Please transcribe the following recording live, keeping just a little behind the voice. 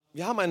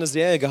Wir haben eine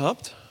Serie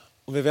gehabt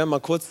und wir werden mal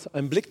kurz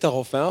einen Blick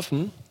darauf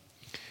werfen.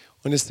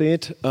 Und ihr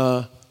seht,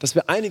 dass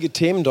wir einige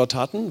Themen dort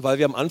hatten, weil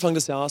wir am Anfang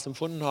des Jahres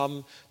empfunden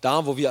haben,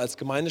 da wo wir als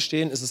Gemeinde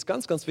stehen, ist es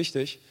ganz, ganz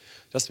wichtig,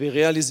 dass wir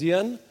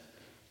realisieren,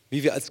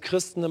 wie wir als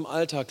Christen im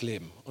Alltag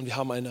leben. Und wir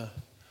haben eine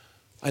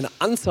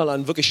Anzahl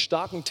an wirklich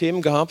starken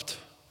Themen gehabt.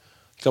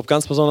 Ich glaube,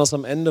 ganz besonders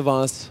am Ende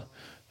war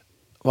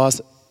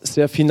es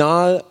sehr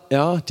final,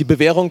 ja, die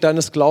Bewährung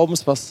deines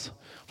Glaubens, was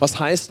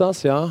heißt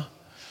das, ja,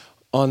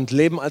 und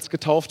Leben als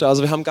Getaufter.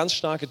 Also wir haben ganz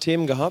starke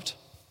Themen gehabt.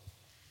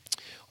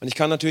 Und ich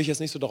kann natürlich jetzt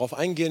nicht so darauf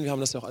eingehen, wir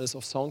haben das ja auch alles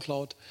auf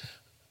Soundcloud.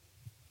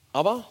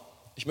 Aber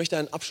ich möchte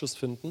einen Abschluss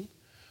finden.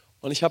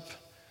 Und ich hab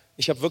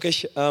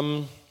wirklich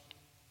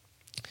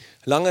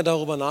lange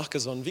darüber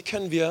nachgesonnen, wie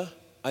können wir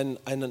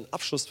einen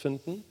Abschluss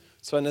finden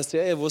zu einer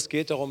Serie, wo es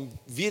geht darum,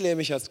 wie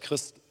lebe ich als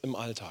Christ im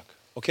Alltag.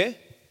 Okay?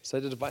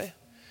 Seid ihr dabei?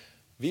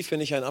 Wie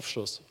finde ich einen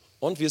Abschluss?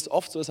 Und wie es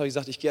oft so ist, habe ich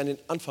gesagt, ich gehe an den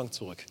Anfang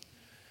zurück.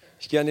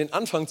 Ich gehe an den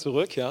Anfang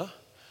zurück, ja,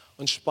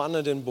 und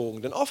spanne den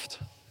Bogen. Denn oft,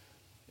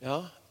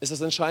 ja, ist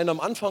das Entscheidende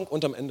am Anfang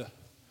und am Ende.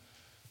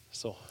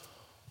 So,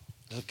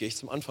 deshalb gehe ich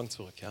zum Anfang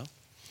zurück, ja.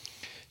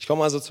 Ich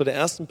komme also zu der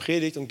ersten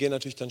Predigt und gehe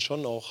natürlich dann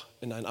schon auch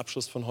in einen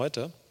Abschluss von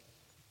heute.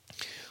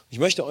 Ich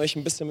möchte euch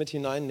ein bisschen mit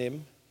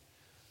hineinnehmen,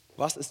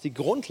 was ist die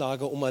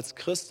Grundlage, um als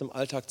Christ im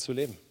Alltag zu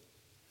leben?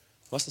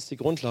 Was ist die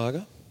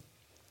Grundlage?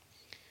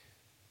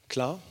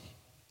 Klar,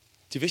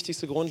 die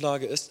wichtigste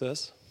Grundlage ist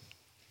es,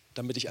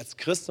 damit ich als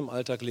Christ im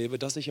Alltag lebe,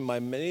 dass ich in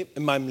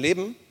meinem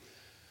Leben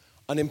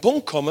an den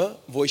Punkt komme,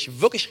 wo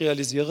ich wirklich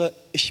realisiere,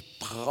 ich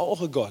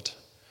brauche Gott.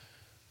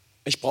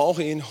 Ich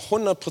brauche ihn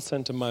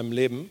 100% in meinem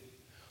Leben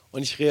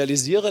und ich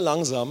realisiere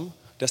langsam,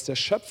 dass der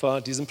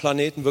Schöpfer diesen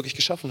Planeten wirklich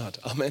geschaffen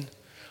hat. Amen.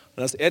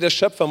 Und dass er der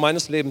Schöpfer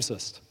meines Lebens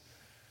ist.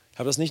 Ich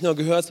habe das nicht nur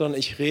gehört, sondern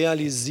ich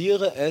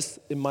realisiere es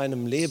in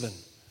meinem Leben.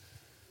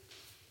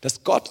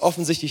 Dass Gott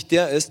offensichtlich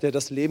der ist, der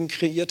das Leben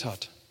kreiert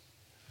hat.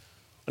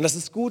 Und dass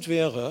es gut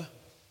wäre,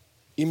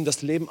 ihm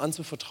das Leben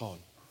anzuvertrauen.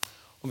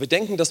 Und wir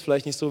denken das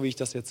vielleicht nicht so, wie ich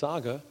das jetzt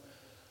sage,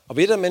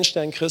 aber jeder Mensch,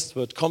 der ein Christ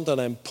wird, kommt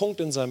an einen Punkt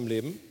in seinem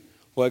Leben,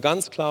 wo er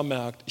ganz klar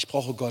merkt, ich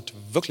brauche Gott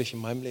wirklich in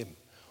meinem Leben.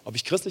 Ob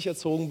ich christlich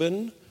erzogen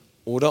bin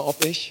oder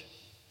ob ich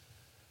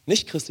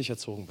nicht christlich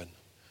erzogen bin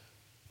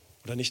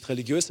oder nicht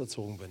religiös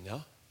erzogen bin.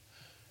 Ja?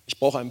 Ich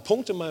brauche einen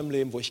Punkt in meinem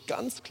Leben, wo ich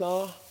ganz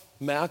klar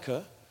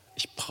merke,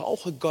 ich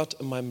brauche Gott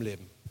in meinem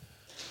Leben.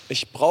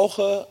 Ich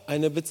brauche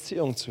eine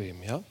Beziehung zu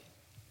ihm. Ja?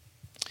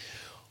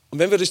 Und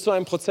wenn wir durch so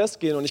einen Prozess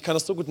gehen, und ich kann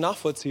das so gut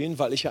nachvollziehen,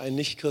 weil ich ja ein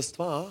Nicht-Christ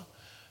war,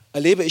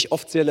 erlebe ich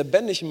oft sehr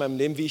lebendig in meinem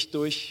Leben, wie ich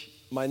durch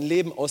mein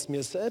Leben aus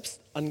mir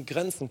selbst an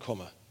Grenzen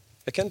komme.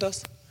 Wer kennt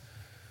das?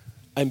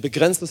 Ein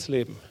begrenztes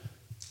Leben.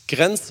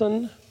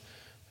 Grenzen,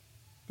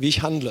 wie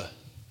ich handle.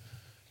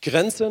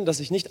 Grenzen, dass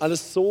ich nicht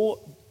alles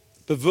so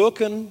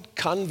bewirken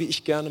kann, wie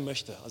ich gerne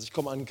möchte. Also ich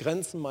komme an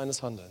Grenzen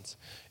meines Handelns.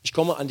 Ich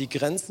komme an die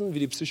Grenzen, wie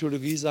die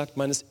Psychologie sagt,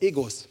 meines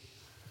Egos.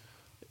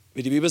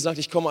 Wie die Bibel sagt,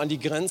 ich komme an die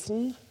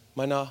Grenzen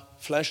meiner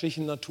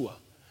fleischlichen Natur.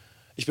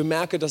 Ich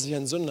bemerke, dass ich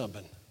ein Sünder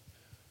bin.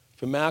 Ich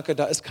bemerke,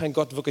 da ist kein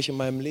Gott wirklich in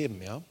meinem Leben.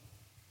 Ja?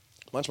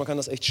 Manchmal kann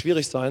das echt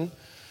schwierig sein.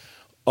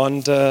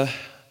 Aber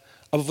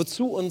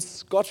wozu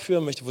uns Gott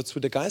führen möchte,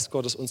 wozu der Geist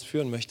Gottes uns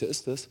führen möchte,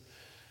 ist es,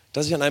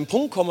 dass ich an einen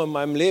Punkt komme in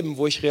meinem Leben,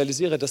 wo ich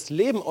realisiere, das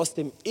Leben aus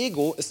dem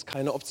Ego ist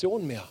keine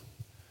Option mehr.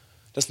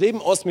 Das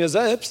Leben aus mir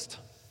selbst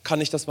kann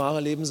nicht das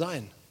wahre Leben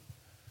sein.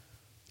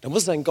 Da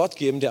muss es einen Gott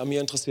geben, der an mir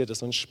interessiert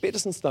ist. Und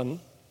spätestens dann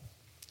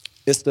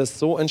ist es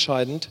so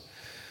entscheidend,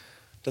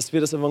 dass wir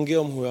das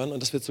Evangelium hören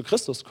und dass wir zu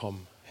Christus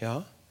kommen.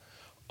 Ja?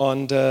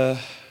 Und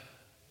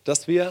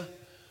dass wir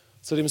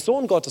zu dem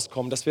Sohn Gottes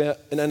kommen, dass wir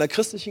in einer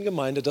christlichen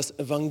Gemeinde das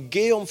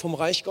Evangelium vom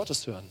Reich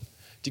Gottes hören.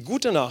 Die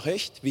gute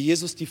Nachricht, wie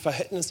Jesus die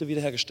Verhältnisse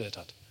wiederhergestellt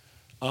hat.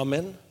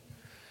 Amen.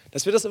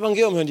 Dass wir das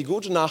Evangelium hören, die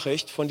gute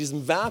Nachricht von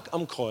diesem Werk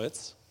am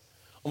Kreuz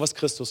und was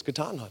Christus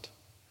getan hat.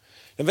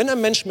 Denn wenn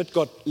ein Mensch mit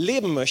Gott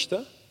leben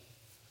möchte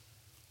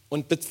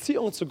und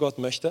Beziehung zu Gott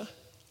möchte,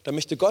 dann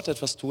möchte Gott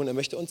etwas tun. Er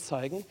möchte uns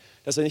zeigen,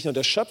 dass er nicht nur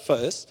der Schöpfer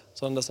ist,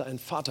 sondern dass er ein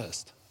Vater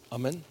ist.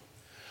 Amen.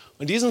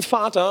 Und diesen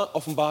Vater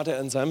offenbart er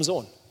in seinem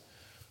Sohn.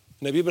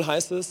 In der Bibel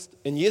heißt es,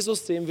 in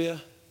Jesus sehen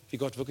wir, wie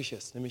Gott wirklich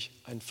ist, nämlich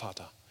ein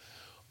Vater.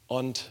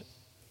 Und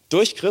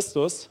durch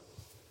Christus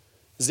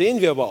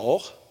sehen wir aber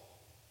auch,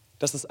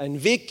 dass es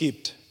einen Weg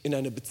gibt in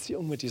eine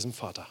Beziehung mit diesem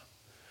Vater.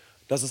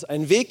 Dass es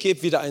einen Weg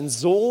gibt, wieder ein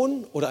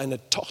Sohn oder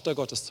eine Tochter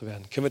Gottes zu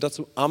werden. Können wir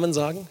dazu Amen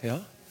sagen?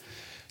 Ja?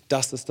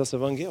 Das ist das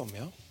Evangelium,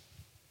 ja?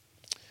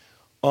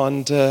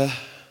 Und da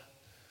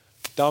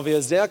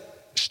wir sehr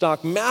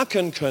stark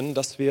merken können,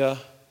 dass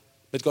wir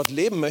mit Gott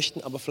leben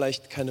möchten, aber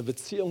vielleicht keine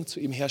Beziehung zu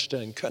ihm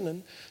herstellen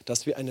können,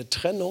 dass wir eine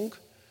Trennung,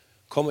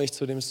 komme ich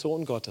zu dem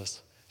Sohn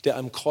Gottes, der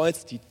am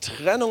Kreuz die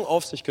Trennung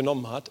auf sich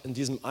genommen hat, in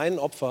diesem einen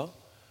Opfer,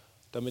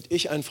 damit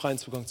ich einen freien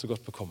Zugang zu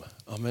Gott bekomme.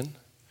 Amen.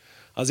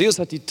 Also Jesus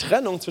hat die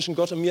Trennung zwischen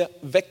Gott und mir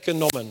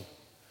weggenommen,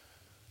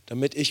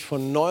 damit ich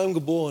von Neuem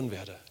geboren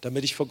werde,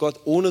 damit ich vor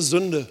Gott ohne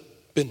Sünde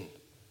bin.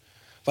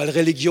 Weil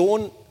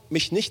Religion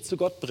mich nicht zu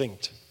Gott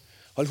bringt,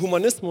 weil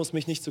Humanismus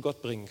mich nicht zu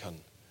Gott bringen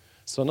kann,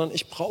 sondern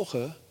ich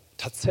brauche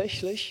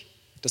tatsächlich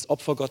das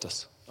Opfer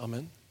Gottes.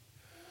 Amen.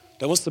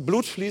 Da musste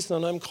Blut fließen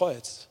an einem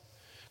Kreuz.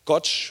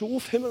 Gott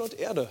schuf Himmel und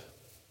Erde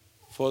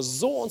vor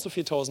so und so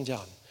viel tausend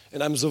Jahren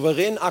in einem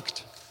souveränen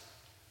Akt.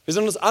 Wir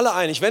sind uns alle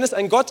einig, wenn es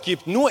einen Gott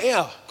gibt, nur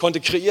er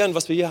konnte kreieren,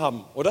 was wir hier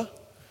haben, oder?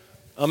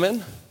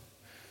 Amen.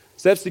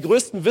 Selbst die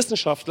größten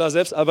Wissenschaftler,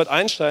 selbst Albert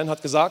Einstein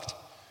hat gesagt,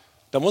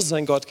 da muss es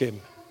einen Gott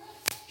geben.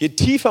 Je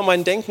tiefer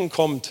mein Denken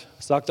kommt,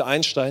 sagte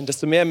Einstein,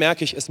 desto mehr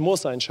merke ich, es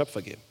muss einen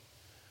Schöpfer geben.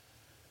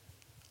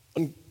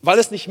 Und weil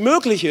es nicht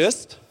möglich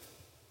ist,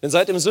 denn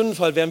seit dem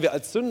Sündenfall werden wir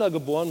als Sünder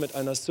geboren mit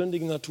einer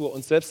sündigen Natur,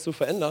 uns selbst zu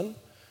verändern,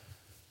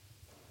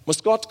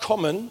 muss Gott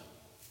kommen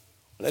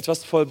und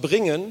etwas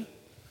vollbringen,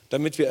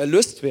 damit wir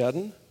erlöst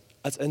werden,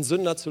 als ein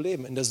Sünder zu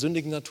leben, in der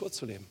sündigen Natur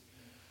zu leben.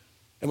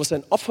 Er muss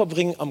ein Opfer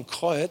bringen am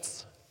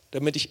Kreuz,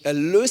 damit ich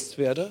erlöst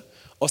werde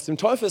aus dem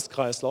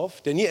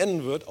Teufelskreislauf, der nie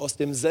enden wird, aus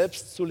dem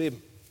Selbst zu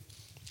leben.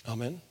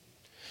 Amen.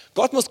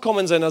 Gott muss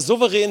kommen in seiner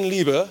souveränen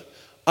Liebe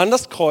an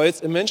das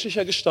Kreuz in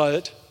menschlicher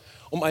Gestalt,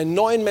 um einen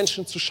neuen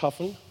Menschen zu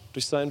schaffen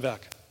durch sein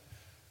Werk.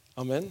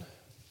 Amen.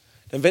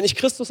 Denn wenn ich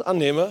Christus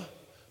annehme,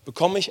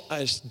 bekomme ich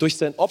durch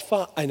sein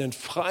Opfer einen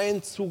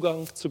freien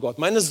Zugang zu Gott.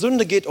 Meine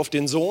Sünde geht auf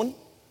den Sohn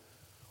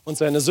und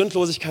seine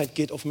Sündlosigkeit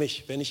geht auf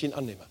mich, wenn ich ihn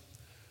annehme.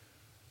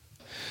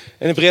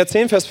 In Hebräer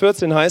 10, Vers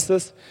 14 heißt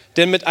es,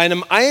 denn mit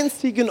einem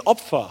einzigen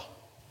Opfer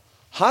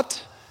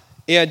hat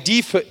er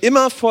die für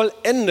immer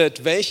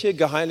vollendet, welche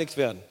geheiligt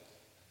werden.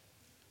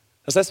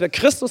 Das heißt, wer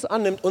Christus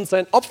annimmt und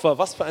sein Opfer,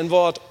 was für ein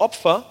Wort,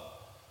 Opfer,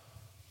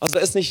 also da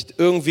ist nicht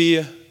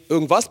irgendwie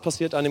irgendwas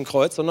passiert an dem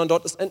Kreuz, sondern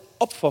dort ist ein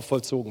Opfer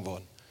vollzogen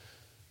worden.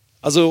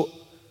 Also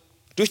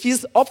durch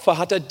dieses Opfer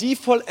hat er die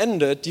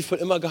vollendet, die für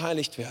immer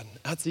geheiligt werden.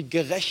 Er hat sie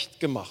gerecht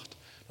gemacht.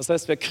 Das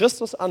heißt, wer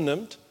Christus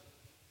annimmt,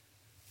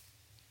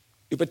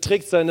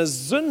 überträgt seine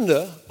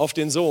Sünde auf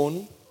den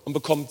Sohn und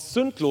bekommt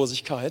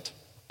Sündlosigkeit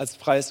als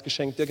freies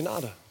Geschenk der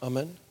Gnade.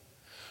 Amen. Und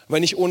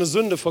wenn ich ohne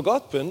Sünde vor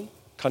Gott bin,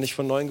 kann ich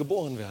von neuem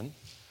geboren werden.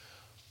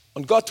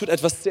 Und Gott tut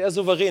etwas sehr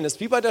Souveränes.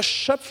 Wie bei der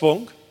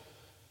Schöpfung,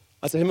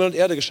 als er Himmel und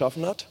Erde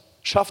geschaffen hat,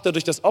 schafft er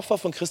durch das Opfer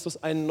von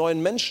Christus einen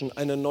neuen Menschen,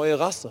 eine neue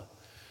Rasse.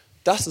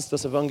 Das ist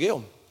das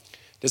Evangelium.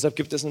 Deshalb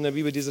gibt es in der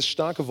Bibel dieses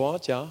starke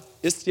Wort, ja,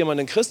 ist jemand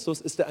in Christus,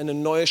 ist er eine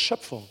neue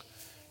Schöpfung.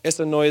 Er ist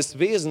ein neues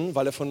Wesen,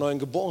 weil er von neuem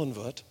geboren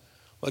wird,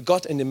 weil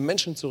Gott in den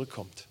Menschen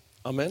zurückkommt.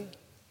 Amen.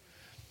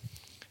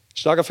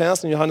 Starker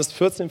Vers in Johannes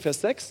 14,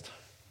 Vers 6,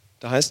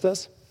 da heißt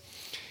es,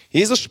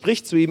 Jesus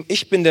spricht zu ihm,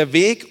 ich bin der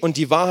Weg und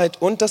die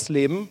Wahrheit und das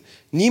Leben.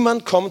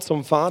 Niemand kommt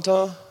zum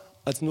Vater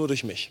als nur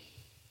durch mich.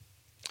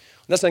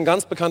 Und das ist ein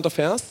ganz bekannter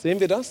Vers, sehen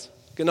wir das?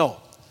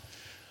 Genau.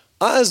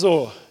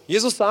 Also,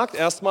 Jesus sagt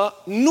erstmal,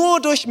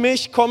 nur durch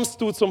mich kommst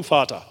du zum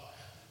Vater.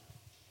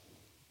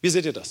 Wie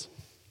seht ihr das?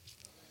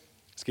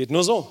 Es geht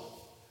nur so.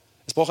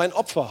 Es braucht ein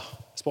Opfer,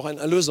 es braucht ein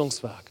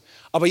Erlösungswerk.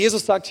 Aber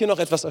Jesus sagt hier noch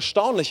etwas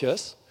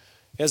Erstaunliches.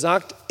 Er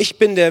sagt, ich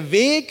bin der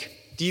Weg,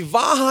 die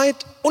Wahrheit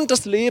und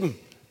das Leben.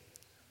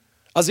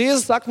 Also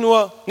Jesus sagt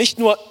nicht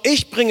nur,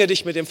 ich bringe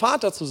dich mit dem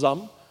Vater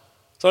zusammen,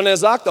 sondern er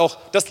sagt auch,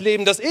 das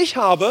Leben, das ich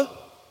habe,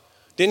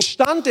 den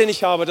Stand, den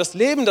ich habe, das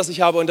Leben, das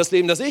ich habe und das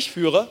Leben, das ich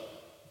führe,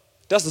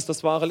 das ist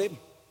das wahre Leben.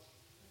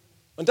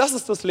 Und das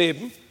ist das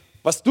Leben,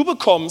 was du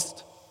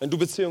bekommst, wenn du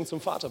Beziehung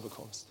zum Vater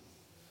bekommst.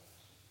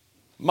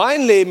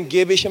 Mein Leben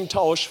gebe ich im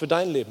Tausch für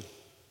dein Leben.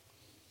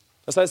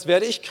 Das heißt,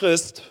 werde ich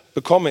Christ,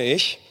 bekomme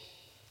ich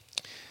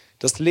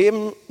das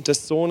Leben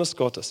des Sohnes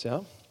Gottes.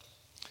 Ja?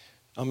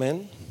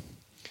 Amen.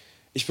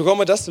 Ich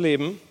bekomme das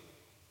Leben,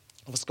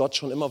 was Gott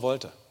schon immer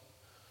wollte.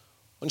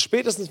 Und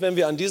spätestens, wenn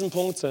wir an diesem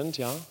Punkt sind,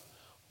 ja,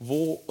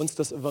 wo uns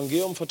das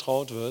Evangelium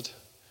vertraut wird,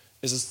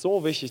 ist es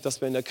so wichtig,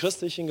 dass wir in der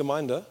christlichen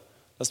Gemeinde,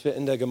 dass wir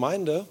in der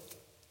Gemeinde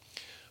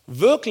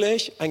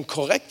wirklich ein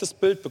korrektes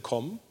Bild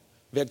bekommen,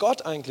 wer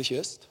Gott eigentlich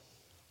ist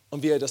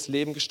und wie er das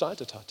Leben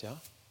gestaltet hat. Ja?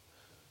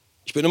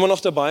 Ich bin immer noch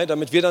dabei,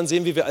 damit wir dann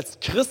sehen, wie wir als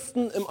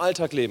Christen im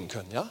Alltag leben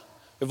können. Ja?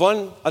 Wir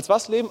wollen als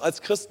was leben?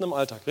 Als Christen im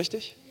Alltag,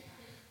 richtig?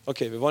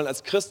 Okay, wir wollen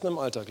als Christen im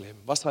Alltag leben.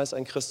 Was heißt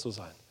ein Christ zu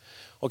sein?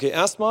 Okay,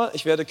 erstmal,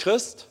 ich werde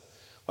Christ,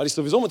 weil ich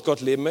sowieso mit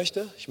Gott leben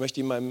möchte. Ich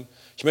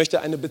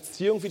möchte eine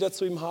Beziehung wieder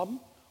zu ihm haben.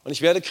 Und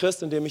ich werde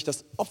Christ, indem ich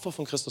das Opfer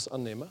von Christus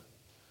annehme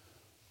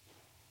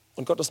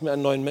und Gott aus mir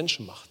einen neuen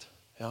Menschen macht.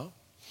 Ja?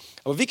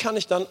 Aber wie kann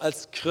ich dann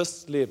als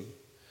Christ leben?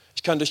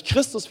 Ich kann durch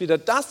Christus wieder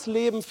das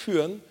Leben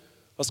führen,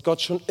 was Gott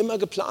schon immer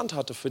geplant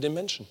hatte für den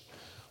Menschen.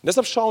 Und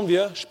deshalb schauen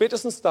wir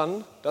spätestens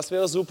dann, das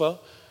wäre super,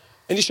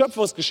 in die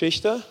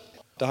Schöpfungsgeschichte.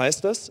 Da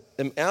heißt es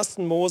im 1.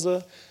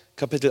 Mose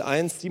Kapitel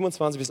 1,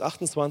 27 bis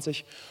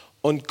 28,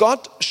 und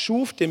Gott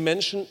schuf den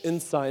Menschen in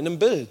seinem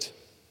Bild.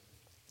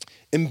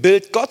 Im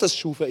Bild Gottes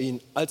schuf er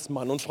ihn als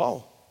Mann und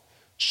Frau.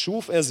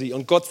 Schuf er sie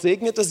und Gott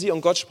segnete sie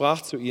und Gott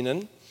sprach zu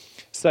ihnen,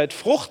 seid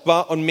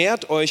fruchtbar und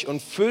mehrt euch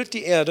und füllt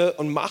die Erde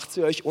und macht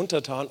sie euch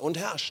untertan und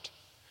herrscht.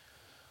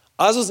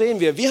 Also sehen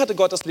wir, wie hatte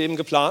Gott das Leben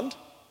geplant?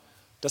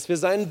 Dass wir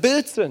sein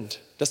Bild sind,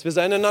 dass wir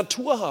seine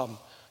Natur haben,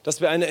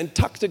 dass wir eine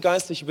intakte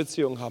geistliche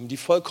Beziehung haben, die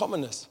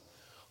vollkommen ist.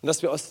 Und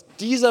dass wir aus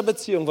dieser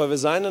Beziehung, weil wir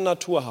seine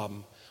Natur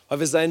haben, weil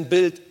wir sein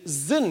Bild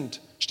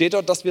sind, steht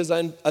dort, dass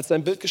wir als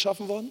sein Bild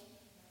geschaffen wurden?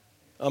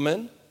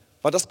 Amen.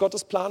 War das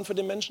Gottes Plan für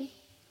den Menschen?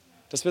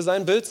 Dass wir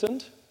sein Bild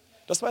sind?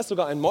 Das weiß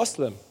sogar ein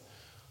Moslem.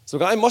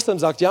 Sogar ein Moslem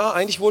sagt, ja,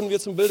 eigentlich wurden wir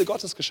zum Bilde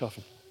Gottes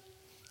geschaffen.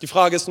 Die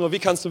Frage ist nur, wie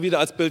kannst du wieder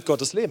als Bild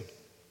Gottes leben?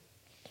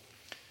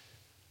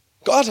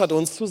 Gott hat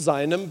uns zu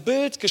seinem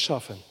Bild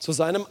geschaffen, zu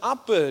seinem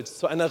Abbild,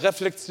 zu einer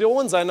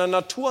Reflexion seiner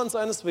Natur und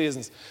seines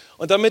Wesens.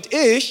 Und damit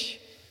ich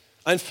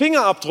ein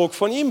Fingerabdruck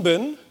von ihm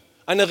bin,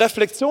 eine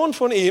Reflexion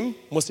von ihm,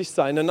 muss ich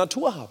seine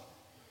Natur haben.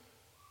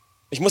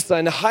 Ich muss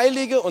seine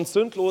heilige und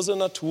sündlose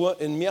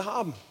Natur in mir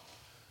haben.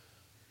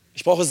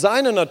 Ich brauche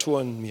seine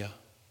Natur in mir.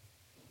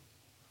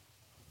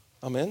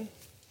 Amen.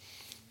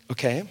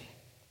 Okay.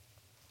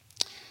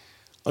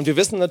 Und wir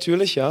wissen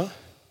natürlich, ja,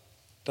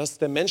 dass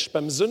der Mensch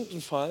beim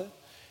Sündenfall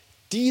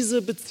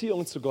diese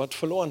Beziehung zu Gott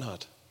verloren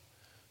hat.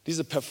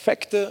 Diese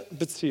perfekte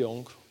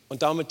Beziehung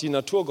und damit die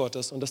Natur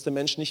Gottes und dass der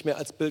Mensch nicht mehr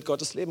als Bild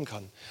Gottes leben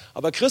kann.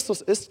 Aber Christus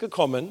ist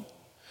gekommen,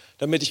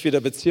 damit ich wieder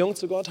Beziehung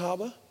zu Gott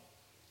habe.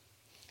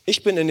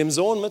 Ich bin in dem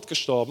Sohn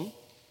mitgestorben,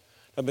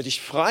 damit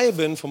ich frei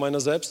bin von meiner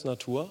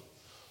Selbstnatur.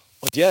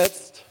 Und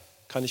jetzt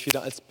kann ich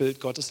wieder als Bild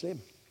Gottes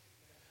leben.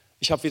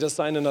 Ich habe wieder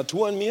seine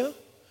Natur in mir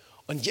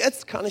und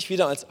jetzt kann ich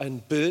wieder als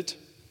ein Bild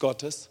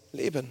Gottes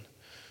leben.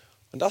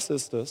 Und das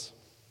ist es,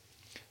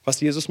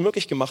 was Jesus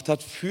möglich gemacht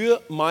hat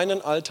für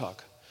meinen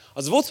Alltag.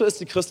 Also wozu ist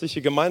die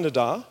christliche Gemeinde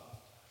da?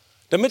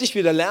 Damit ich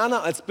wieder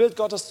lerne, als Bild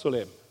Gottes zu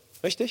leben.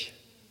 Richtig?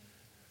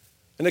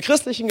 In der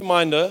christlichen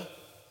Gemeinde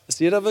ist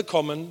jeder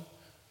willkommen.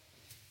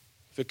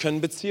 Wir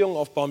können Beziehungen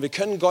aufbauen, wir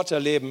können Gott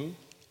erleben.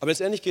 Aber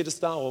letztendlich geht es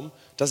darum,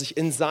 dass ich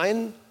in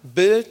sein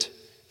Bild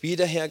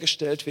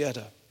wiederhergestellt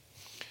werde.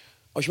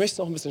 Aber ich möchte es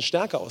noch ein bisschen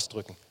stärker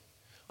ausdrücken.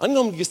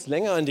 Angenommen, du gehst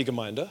länger in die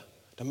Gemeinde,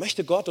 dann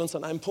möchte Gott uns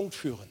an einem Punkt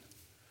führen.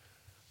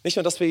 Nicht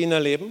nur, dass wir ihn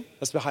erleben,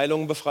 dass wir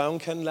Heilung und Befreiung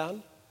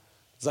kennenlernen,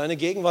 seine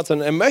Gegenwart,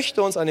 sondern er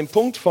möchte uns an den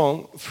Punkt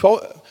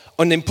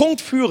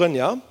führen,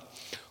 ja,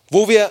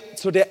 wo wir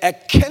zu der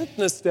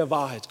Erkenntnis der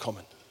Wahrheit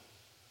kommen.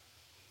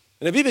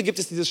 In der Bibel gibt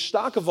es dieses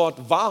starke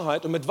Wort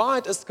Wahrheit und mit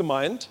Wahrheit ist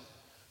gemeint,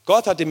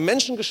 Gott hat den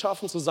Menschen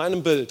geschaffen zu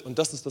seinem Bild und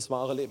das ist das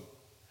wahre Leben.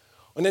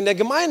 Und in der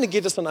Gemeinde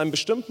geht es an einem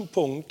bestimmten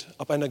Punkt,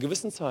 ab einer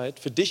gewissen Zeit,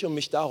 für dich und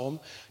mich darum,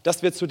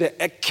 dass wir zu der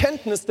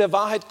Erkenntnis der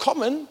Wahrheit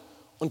kommen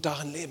und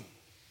darin leben.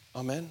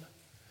 Amen.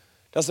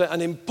 Dass wir an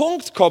den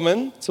Punkt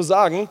kommen, zu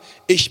sagen,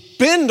 ich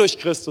bin durch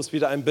Christus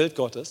wieder ein Bild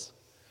Gottes,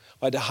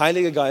 weil der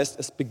Heilige Geist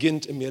es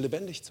beginnt, in mir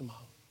lebendig zu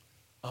machen.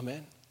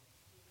 Amen.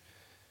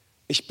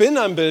 Ich bin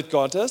ein Bild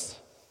Gottes,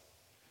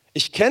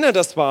 ich kenne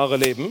das wahre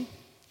Leben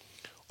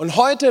und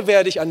heute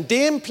werde ich an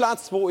dem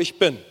Platz, wo ich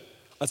bin,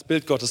 als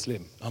Bild Gottes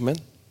leben. Amen.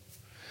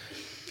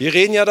 Wir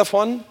reden ja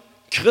davon,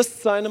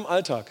 Christsein im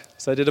Alltag.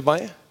 Seid ihr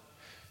dabei?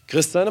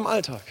 Christsein im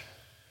Alltag.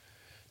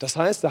 Das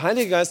heißt, der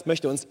Heilige Geist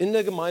möchte uns in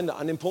der Gemeinde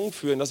an den Punkt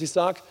führen, dass ich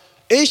sage,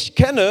 ich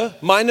kenne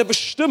meine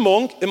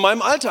Bestimmung in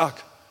meinem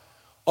Alltag.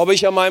 Ob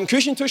ich an meinem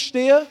Küchentisch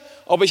stehe,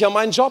 ob ich an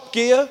meinen Job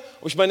gehe,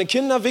 ob ich meine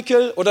Kinder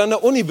wickel oder an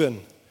der Uni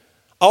bin,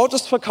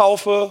 Autos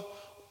verkaufe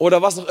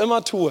oder was auch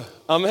immer tue.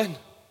 Amen.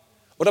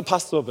 Oder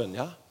Pastor bin,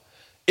 ja.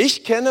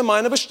 Ich kenne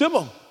meine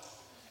Bestimmung.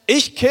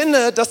 Ich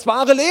kenne das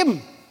wahre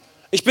Leben.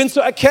 Ich bin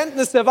zur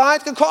Erkenntnis der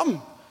Wahrheit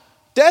gekommen.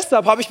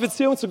 Deshalb habe ich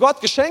Beziehung zu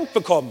Gott geschenkt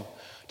bekommen.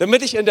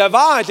 Damit ich in der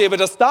Wahrheit lebe,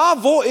 dass da,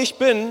 wo ich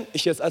bin,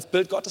 ich jetzt als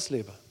Bild Gottes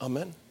lebe.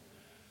 Amen.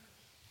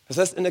 Das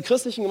heißt, in der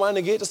christlichen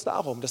Gemeinde geht es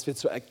darum, dass wir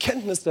zur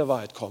Erkenntnis der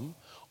Wahrheit kommen,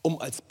 um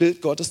als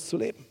Bild Gottes zu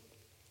leben.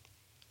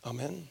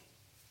 Amen.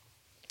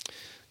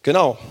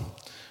 Genau.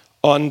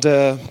 Und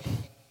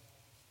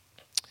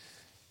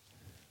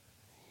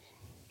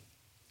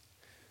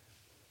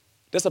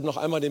deshalb noch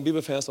einmal den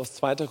Bibelvers aus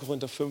 2.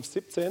 Korinther 5,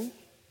 17,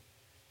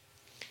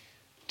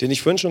 den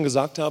ich vorhin schon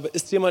gesagt habe.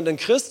 Ist jemand in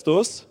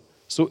Christus,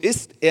 so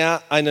ist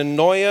er eine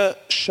neue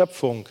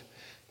Schöpfung.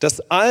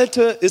 Das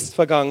Alte ist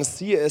vergangen,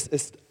 siehe, es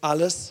ist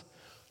alles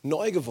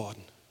neu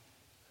geworden.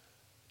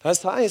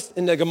 Das heißt,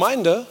 in der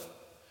Gemeinde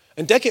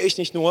entdecke ich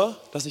nicht nur,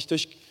 dass ich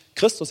durch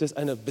Christus jetzt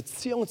eine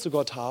Beziehung zu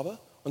Gott habe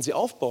und sie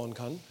aufbauen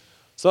kann,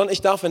 sondern ich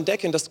darf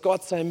entdecken, dass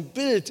Gott sein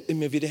Bild in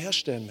mir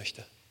wiederherstellen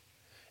möchte.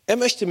 Er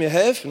möchte mir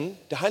helfen,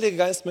 der Heilige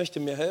Geist möchte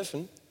mir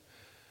helfen,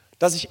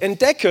 dass ich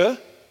entdecke,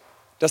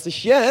 dass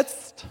ich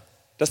jetzt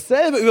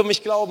dasselbe über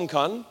mich glauben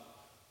kann,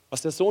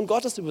 was der Sohn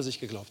Gottes über sich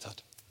geglaubt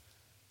hat.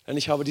 Denn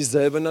ich habe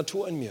dieselbe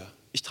Natur in mir.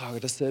 Ich trage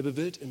dasselbe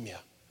Bild in mir.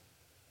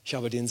 Ich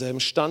habe denselben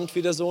Stand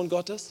wie der Sohn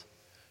Gottes.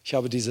 Ich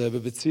habe dieselbe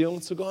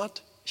Beziehung zu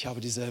Gott. Ich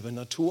habe dieselbe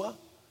Natur.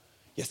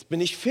 Jetzt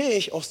bin ich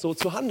fähig, auch so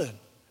zu handeln.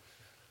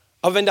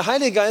 Aber wenn der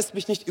Heilige Geist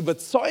mich nicht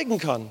überzeugen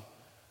kann,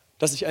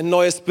 dass ich ein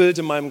neues Bild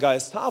in meinem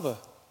Geist habe,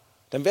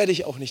 dann werde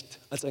ich auch nicht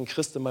als ein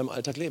Christ in meinem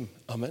Alltag leben.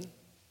 Amen.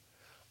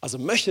 Also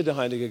möchte der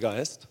Heilige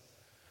Geist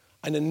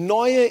eine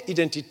neue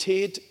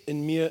Identität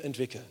in mir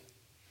entwickeln.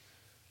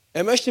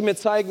 Er möchte mir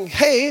zeigen,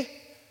 hey,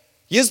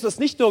 Jesus ist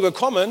nicht nur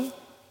gekommen,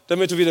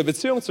 damit du wieder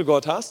Beziehung zu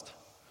Gott hast,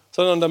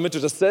 sondern damit du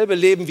dasselbe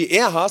Leben wie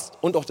er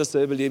hast und auch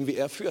dasselbe Leben wie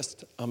er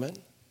führst. Amen.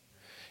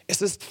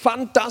 Es ist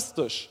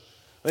fantastisch,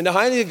 wenn der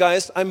Heilige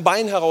Geist ein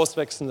Bein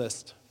herauswachsen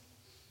lässt.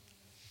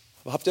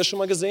 Aber habt ihr das schon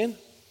mal gesehen?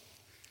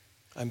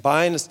 Ein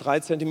Bein ist 3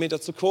 Zentimeter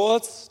zu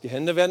kurz, die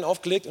Hände werden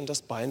aufgelegt und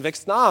das Bein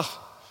wächst nach.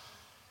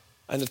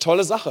 Eine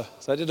tolle Sache.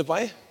 Seid ihr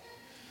dabei?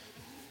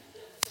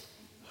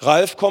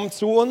 Ralf kommt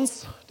zu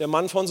uns, der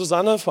Mann von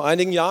Susanne, vor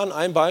einigen Jahren,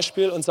 ein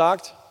Beispiel und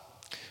sagt,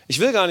 ich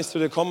will gar nicht zu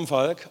dir kommen,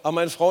 Falk, aber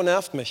meine Frau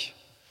nervt mich.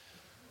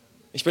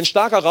 Ich bin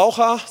starker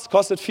Raucher, es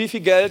kostet viel,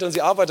 viel Geld und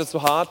sie arbeitet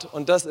so hart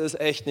und das ist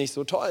echt nicht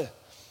so toll.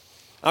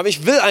 Aber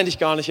ich will eigentlich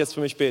gar nicht jetzt für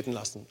mich beten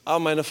lassen. Aber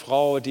meine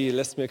Frau, die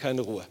lässt mir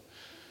keine Ruhe.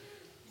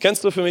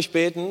 Kennst du für mich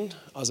beten?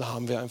 Also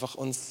haben wir einfach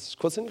uns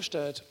kurz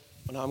hingestellt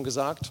und haben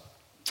gesagt,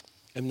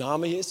 im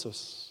Namen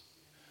Jesus,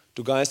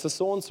 du Geist des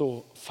Sohn,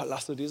 so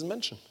verlasse diesen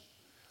Menschen.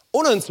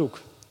 Ohne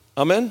Entzug.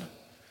 Amen.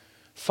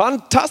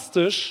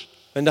 Fantastisch,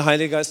 wenn der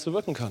Heilige Geist so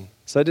wirken kann.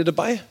 Seid ihr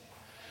dabei?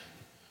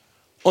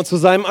 Und zu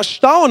seinem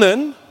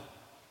Erstaunen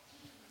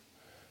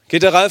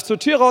geht der Ralf zur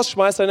Tür raus,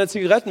 schmeißt seine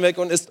Zigaretten weg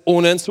und ist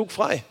ohne Entzug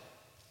frei.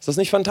 Ist das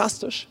nicht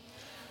fantastisch?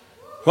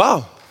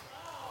 Wow.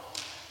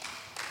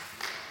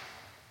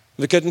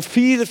 Wir könnten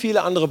viele,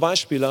 viele andere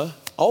Beispiele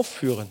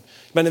aufführen.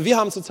 Ich meine, wir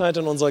haben zurzeit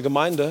in unserer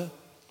Gemeinde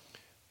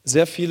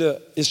sehr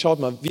viele, schaut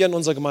mal, wir in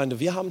unserer Gemeinde,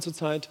 wir haben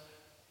zurzeit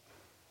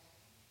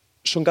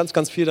schon ganz,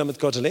 ganz viel damit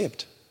Gott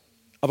erlebt.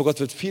 Aber Gott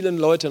wird viele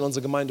Leute in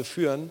unsere Gemeinde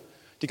führen,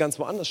 die ganz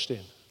woanders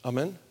stehen.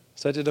 Amen.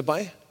 Seid ihr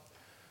dabei?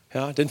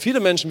 Ja, denn viele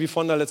Menschen, wie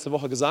Fonda letzte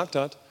Woche gesagt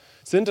hat,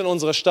 sind in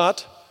unserer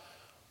Stadt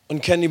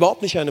und kennen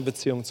überhaupt nicht eine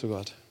Beziehung zu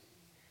Gott.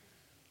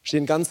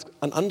 Stehen ganz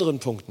an anderen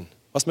Punkten.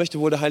 Was möchte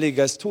wohl der Heilige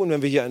Geist tun,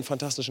 wenn wir hier einen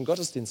fantastischen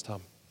Gottesdienst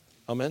haben?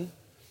 Amen.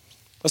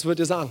 Was würdet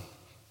ihr sagen?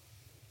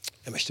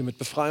 Er möchte mit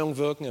Befreiung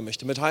wirken, er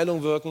möchte mit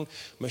Heilung wirken,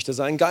 möchte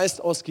seinen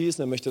Geist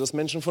ausgießen, er möchte, dass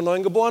Menschen von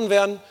neuem geboren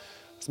werden,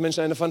 dass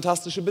Menschen eine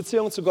fantastische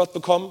Beziehung zu Gott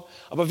bekommen.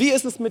 Aber wie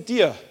ist es mit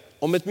dir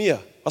und mit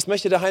mir? Was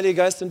möchte der Heilige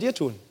Geist in dir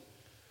tun?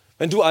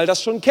 Wenn du all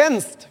das schon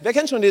kennst, wer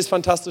kennt schon dieses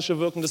fantastische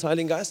Wirken des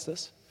Heiligen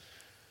Geistes?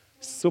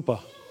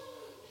 Super.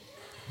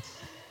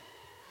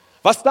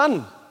 Was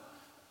dann?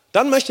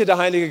 Dann möchte der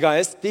Heilige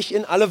Geist dich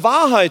in alle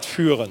Wahrheit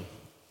führen.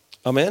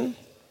 Amen.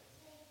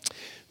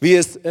 Wie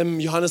es im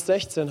Johannes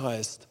 16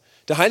 heißt.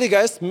 Der Heilige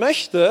Geist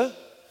möchte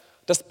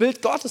das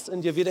Bild Gottes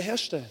in dir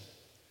wiederherstellen.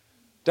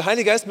 Der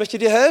Heilige Geist möchte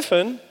dir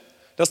helfen,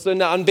 dass du in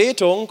der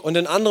Anbetung und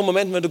in anderen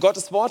Momenten, wenn du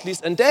Gottes Wort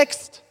liest,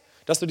 entdeckst,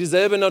 dass du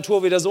dieselbe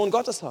Natur wie der Sohn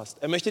Gottes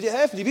hast. Er möchte dir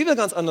helfen, die Bibel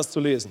ganz anders zu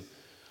lesen.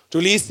 Du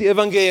liest die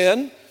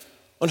Evangelien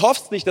und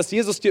hoffst nicht, dass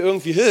Jesus dir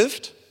irgendwie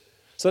hilft,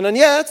 sondern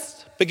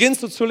jetzt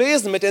beginnst du zu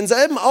lesen mit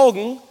denselben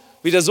Augen,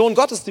 wie der Sohn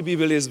Gottes die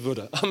Bibel lesen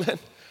würde. Amen.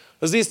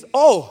 Du siehst,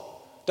 oh,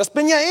 das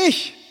bin ja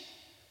ich.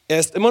 Er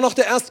ist immer noch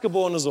der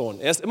erstgeborene Sohn.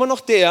 Er ist immer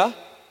noch der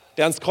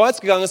ans Kreuz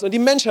gegangen ist und die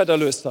Menschheit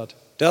erlöst hat.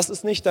 Das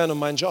ist nicht dein und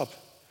mein Job.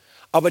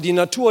 Aber die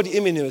Natur, die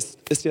in mir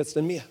ist jetzt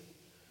in mir.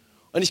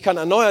 Und ich kann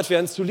erneuert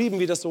werden, zu lieben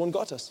wie der Sohn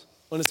Gottes.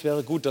 Und es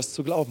wäre gut, das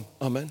zu glauben.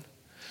 Amen.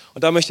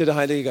 Und da möchte der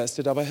Heilige Geist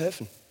dir dabei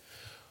helfen.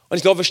 Und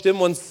ich glaube,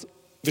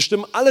 wir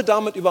stimmen alle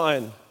damit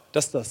überein,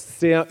 dass das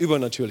sehr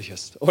übernatürlich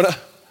ist, oder?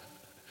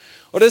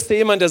 Oder ist da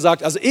jemand, der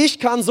sagt, also ich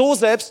kann so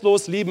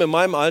selbstlos lieben in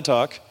meinem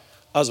Alltag,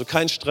 also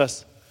kein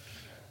Stress.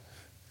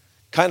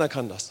 Keiner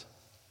kann das.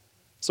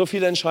 So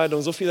viele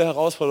Entscheidungen, so viele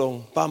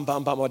Herausforderungen, bam,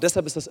 bam, bam. Aber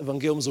deshalb ist das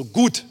Evangelium so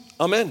gut.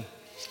 Amen.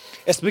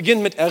 Es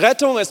beginnt mit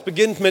Errettung, es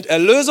beginnt mit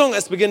Erlösung,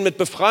 es beginnt mit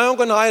Befreiung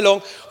und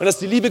Heilung und dass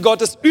die Liebe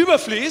Gottes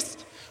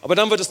überfließt, aber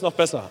dann wird es noch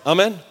besser.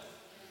 Amen.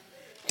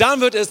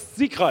 Dann wird es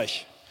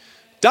siegreich.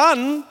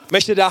 Dann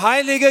möchte der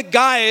Heilige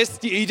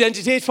Geist die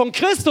Identität von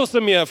Christus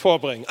in mir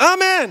hervorbringen.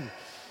 Amen.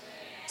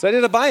 Seid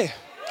ihr dabei?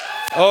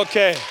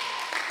 Okay,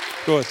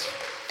 gut.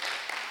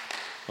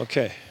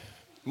 Okay,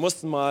 wir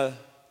mussten mal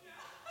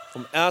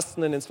vom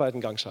ersten in den zweiten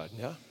Gang schalten,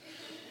 ja?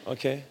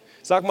 Okay.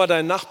 Sag mal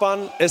deinen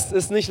Nachbarn, es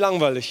ist nicht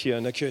langweilig hier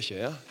in der Kirche,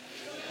 ja?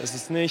 Es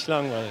ist nicht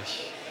langweilig.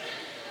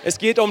 Es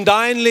geht um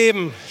dein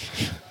Leben.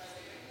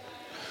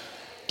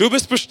 Du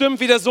bist bestimmt,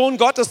 wie der Sohn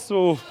Gottes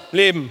zu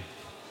leben.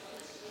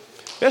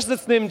 Wer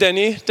sitzt neben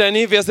Danny?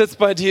 Danny, wer sitzt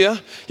bei dir?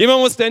 Jemand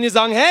muss Danny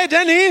sagen, hey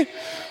Danny,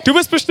 du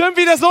bist bestimmt,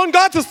 wie der Sohn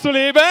Gottes zu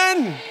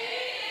leben.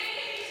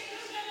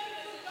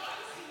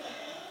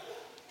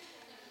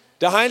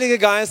 Der Heilige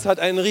Geist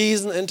hat ein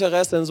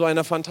Rieseninteresse in so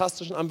einer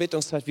fantastischen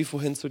Anbetungszeit wie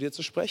vorhin zu dir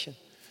zu sprechen.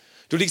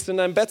 Du liegst in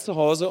deinem Bett zu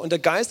Hause und der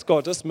Geist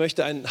Gottes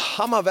möchte ein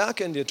Hammerwerk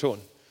in dir tun.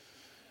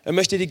 Er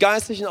möchte die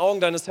geistlichen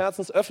Augen deines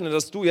Herzens öffnen,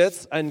 dass du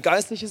jetzt ein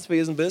geistliches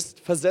Wesen bist,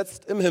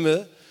 versetzt im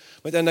Himmel,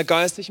 mit einer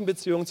geistlichen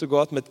Beziehung zu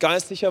Gott, mit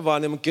geistlicher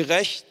Wahrnehmung,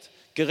 gerecht,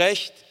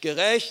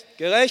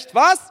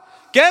 was?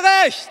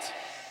 Gerecht!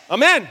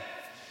 Amen!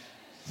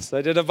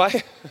 Seid ihr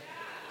dabei?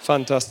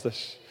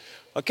 Fantastisch.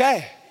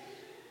 Okay.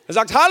 Er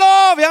sagt,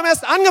 hallo, wir haben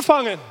erst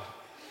angefangen.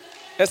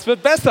 Es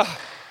wird besser.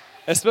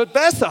 Es wird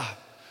besser.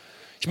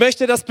 Ich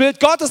möchte das Bild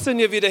Gottes in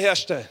dir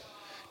wiederherstellen.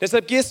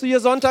 Deshalb gehst du hier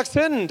sonntags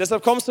hin.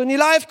 Deshalb kommst du in die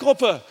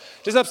Live-Gruppe.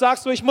 Deshalb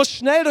sagst du, ich muss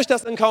schnell durch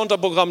das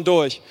Encounter-Programm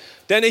durch.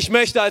 Denn ich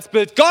möchte als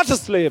Bild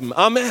Gottes leben.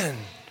 Amen.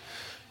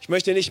 Ich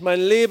möchte nicht mein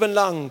Leben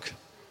lang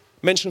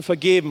Menschen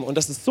vergeben. Und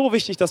das ist so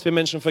wichtig, dass wir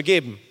Menschen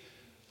vergeben.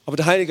 Aber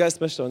der Heilige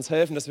Geist möchte uns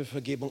helfen, dass wir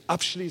Vergebung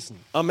abschließen.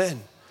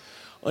 Amen.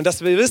 Und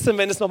dass wir wissen,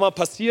 wenn es nochmal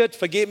passiert,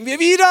 vergeben wir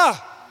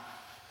wieder.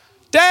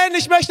 Denn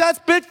ich möchte als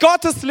Bild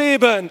Gottes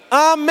leben.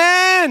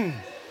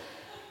 Amen.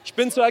 Ich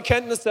bin zur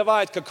Erkenntnis der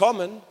Wahrheit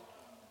gekommen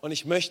und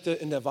ich möchte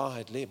in der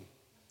Wahrheit leben.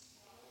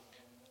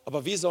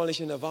 Aber wie soll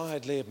ich in der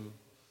Wahrheit leben,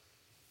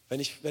 wenn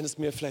es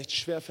mir vielleicht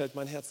schwerfällt,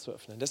 mein Herz zu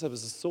öffnen? Deshalb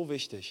ist es so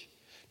wichtig,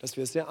 dass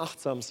wir sehr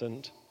achtsam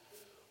sind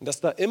und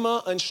dass da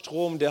immer ein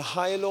Strom der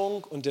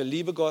Heilung und der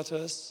Liebe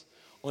Gottes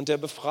und der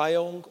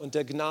Befreiung und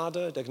der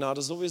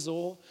Gnade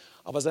sowieso,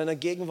 aber seiner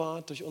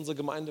Gegenwart durch unsere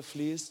Gemeinde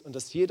fließt und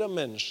dass jeder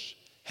Mensch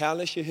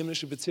herrliche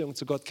himmlische Beziehungen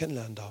zu Gott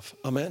kennenlernen darf.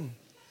 Amen.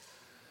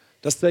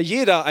 Dass da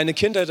jeder eine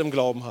Kindheit im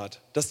Glauben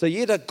hat, dass da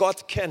jeder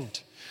Gott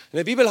kennt. In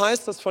der Bibel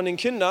heißt das von den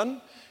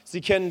Kindern,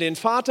 sie kennen den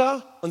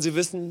Vater und sie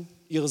wissen,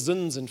 ihre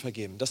Sünden sind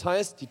vergeben. Das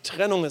heißt, die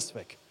Trennung ist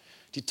weg.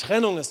 Die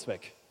Trennung ist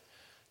weg.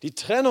 Die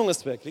Trennung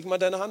ist weg. Leg mal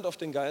deine Hand auf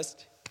den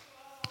Geist.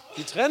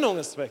 Die Trennung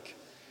ist weg.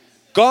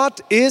 Gott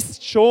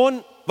ist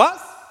schon,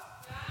 was?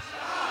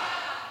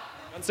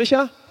 Ganz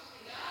sicher?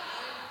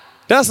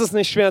 Das ist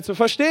nicht schwer zu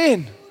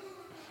verstehen.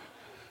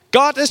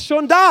 Gott ist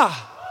schon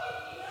da.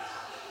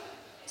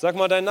 Sag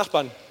mal deinen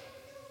Nachbarn.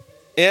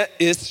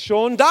 Er ist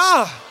schon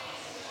da.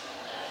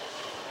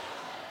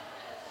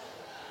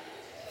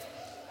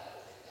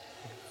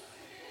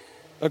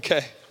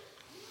 Okay.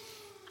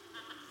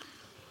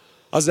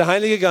 Also der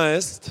Heilige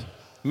Geist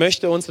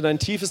möchte uns in ein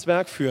tiefes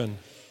Werk führen,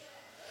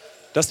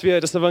 dass wir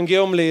das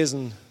Evangelium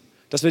lesen,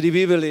 dass wir die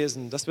Bibel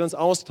lesen, dass wir uns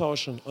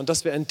austauschen und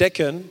dass wir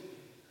entdecken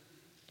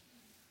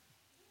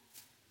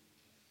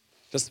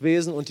das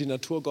Wesen und die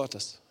Natur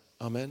Gottes.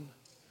 Amen.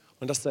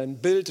 Und dass sein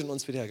Bild in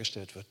uns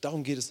wiederhergestellt wird.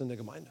 Darum geht es in der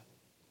Gemeinde.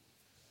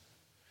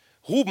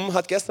 Ruben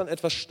hat gestern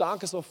etwas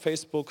Starkes auf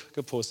Facebook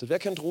gepostet. Wer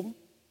kennt Ruben?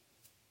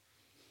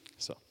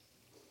 So.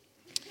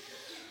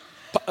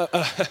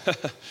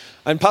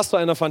 Ein Pastor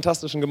einer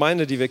fantastischen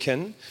Gemeinde, die wir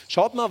kennen.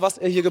 Schaut mal, was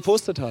er hier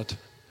gepostet hat.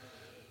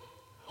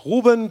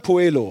 Ruben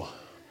Puelo.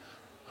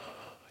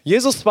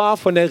 Jesus war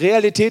von der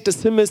Realität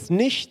des Himmels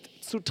nicht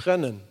zu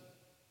trennen.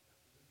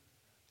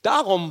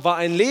 Darum war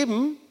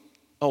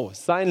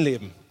sein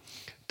Leben.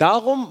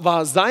 Darum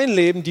war sein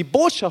Leben die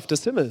Botschaft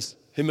des Himmels.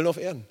 Himmel auf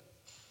Erden.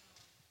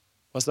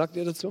 Was sagt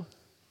ihr dazu?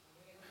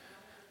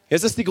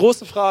 Jetzt ist die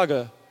große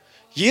Frage.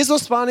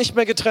 Jesus war nicht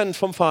mehr getrennt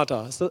vom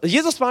Vater.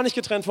 Jesus war nicht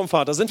getrennt vom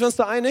Vater. Sind wir uns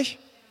da einig?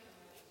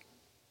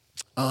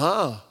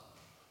 Aha.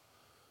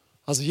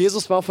 Also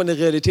Jesus war von der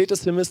Realität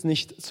des Himmels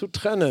nicht zu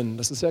trennen.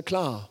 Das ist ja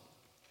klar.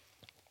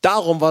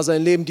 Darum war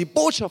sein Leben die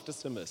Botschaft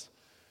des Himmels.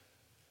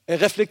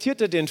 Er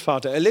reflektierte den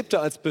Vater. Er lebte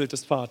als Bild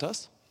des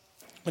Vaters.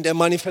 Und er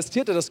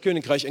manifestierte das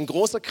Königreich in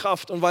großer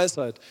Kraft und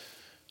Weisheit.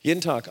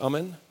 Jeden Tag.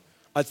 Amen.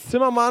 Als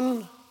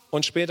Zimmermann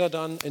und später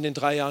dann in den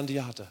 3 Jahren, die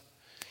er hatte.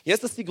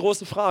 Jetzt ist die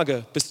große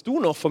Frage, bist du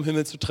noch vom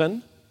Himmel zu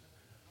trennen,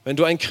 wenn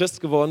du ein Christ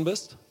geworden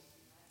bist?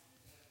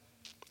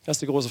 Das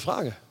ist die große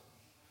Frage.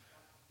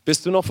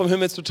 Bist du noch vom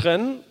Himmel zu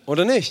trennen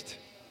oder nicht?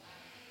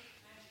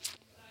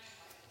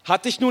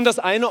 Hat dich nun das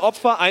eine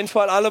Opfer ein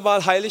für alle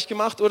Mal heilig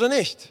gemacht oder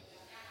nicht?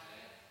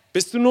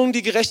 Bist du nun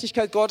die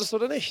Gerechtigkeit Gottes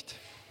oder nicht?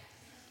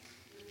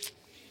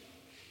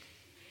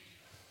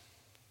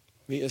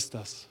 Wie ist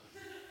das?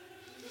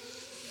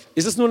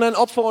 Ist es nun ein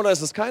Opfer oder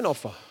ist es kein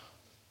Opfer?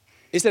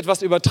 Ist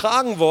etwas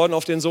übertragen worden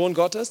auf den Sohn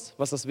Gottes,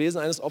 was das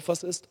Wesen eines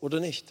Opfers ist oder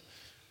nicht?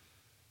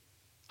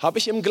 Habe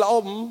ich im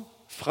Glauben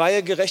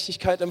freie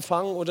Gerechtigkeit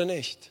empfangen oder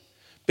nicht?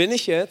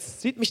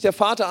 Sieht mich der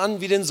Vater an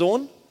wie den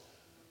Sohn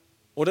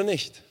oder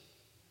nicht?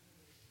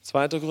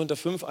 2. Korinther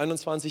 5,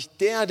 21,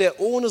 der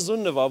ohne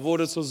Sünde war,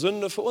 wurde zur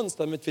Sünde für uns,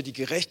 damit wir die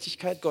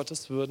Gerechtigkeit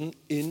Gottes würden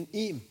in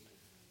ihm.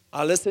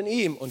 Alles in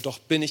ihm und doch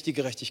bin ich die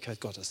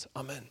Gerechtigkeit Gottes.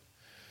 Amen.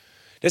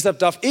 Deshalb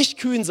darf ich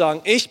kühn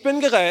sagen, ich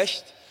bin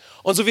gerecht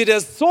und so wie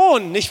der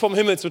Sohn nicht vom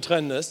Himmel zu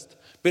trennen ist,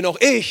 bin auch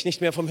ich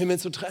nicht mehr vom Himmel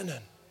zu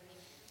trennen.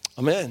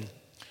 Amen.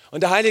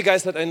 Und der Heilige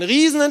Geist hat ein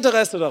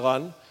Rieseninteresse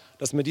daran,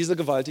 dass mir diese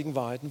gewaltigen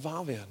Wahrheiten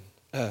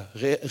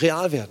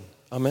real werden.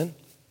 Amen.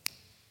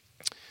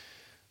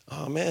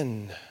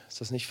 Amen.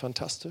 Ist das nicht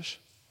fantastisch?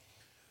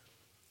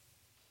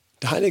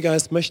 Der Heilige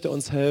Geist möchte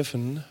uns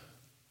helfen,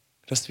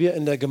 dass wir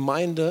in der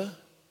Gemeinde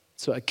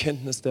zur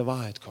Erkenntnis der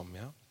Wahrheit kommen.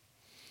 Ja?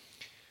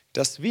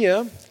 Dass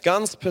wir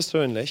ganz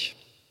persönlich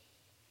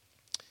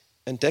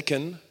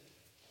entdecken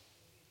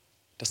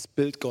das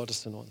Bild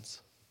Gottes in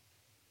uns.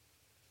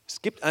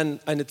 Es gibt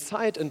eine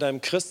Zeit in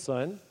deinem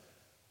Christsein,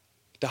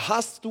 da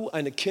hast du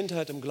eine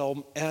Kindheit im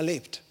Glauben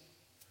erlebt.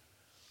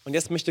 Und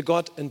jetzt möchte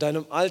Gott in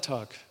deinem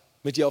Alltag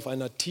mit dir auf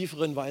einer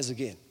tieferen Weise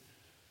gehen,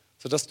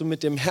 sodass du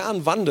mit dem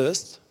Herrn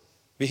wandelst,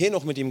 wie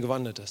Henoch mit ihm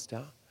gewandelt ist.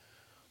 Ja?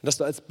 Und dass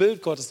du als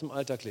Bild Gottes im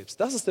Alltag lebst.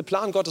 Das ist der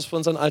Plan Gottes für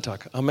unseren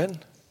Alltag. Amen.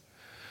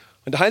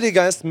 Und der Heilige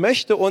Geist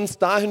möchte uns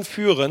dahin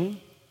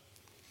führen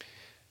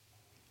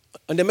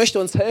und er möchte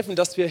uns helfen,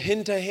 dass wir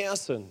hinterher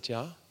sind.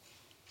 Ja?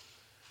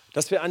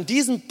 Dass wir an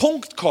diesen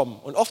Punkt kommen.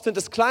 Und oft sind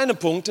es kleine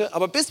Punkte,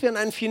 aber bis wir an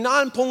einen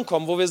finalen Punkt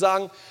kommen, wo wir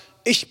sagen,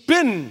 ich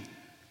bin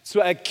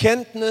zur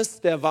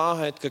Erkenntnis der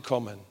Wahrheit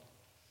gekommen.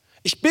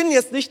 Ich bin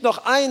jetzt nicht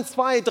noch 1,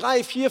 2,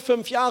 3, 4,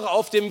 5 Jahre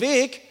auf dem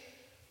Weg,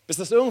 bis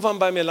es irgendwann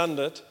bei mir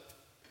landet,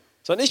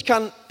 sondern ich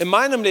kann in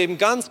meinem Leben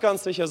ganz,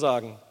 ganz sicher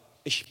sagen,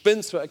 ich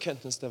bin zur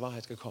Erkenntnis der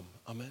Wahrheit gekommen.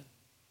 Amen.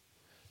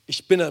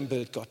 Ich bin ein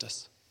Bild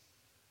Gottes.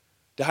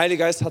 Der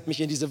Heilige Geist hat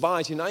mich in diese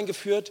Wahrheit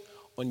hineingeführt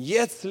und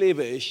jetzt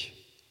lebe ich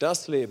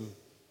das Leben,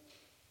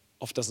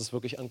 auf das es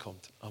wirklich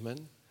ankommt.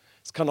 Amen.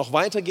 Es kann noch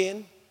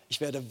weitergehen. Ich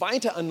werde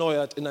weiter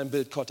erneuert in ein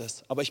Bild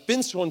Gottes. Aber ich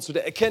bin schon zu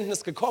der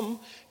Erkenntnis gekommen,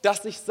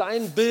 dass ich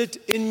sein Bild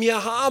in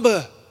mir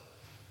habe.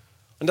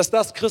 Und dass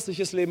das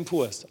christliches Leben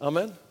pur ist.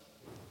 Amen.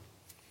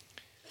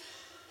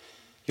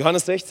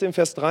 Johannes 16,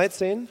 Vers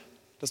 13,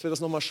 dass wir das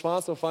nochmal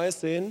schwarz auf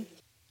weiß sehen.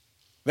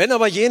 Wenn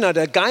aber jener,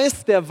 der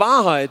Geist der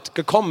Wahrheit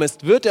gekommen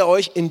ist, wird er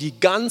euch in die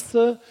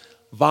ganze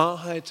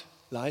Wahrheit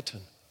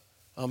leiten.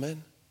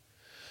 Amen.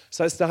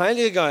 Das heißt, der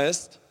Heilige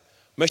Geist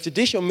möchte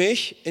dich und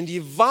mich in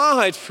die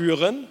Wahrheit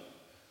führen,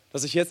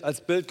 dass ich jetzt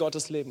als Bild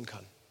Gottes leben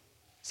kann.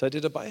 Seid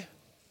ihr dabei?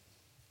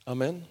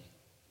 Amen.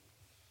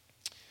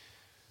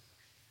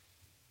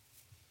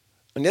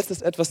 Und jetzt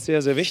ist etwas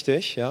sehr, sehr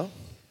wichtig, ja.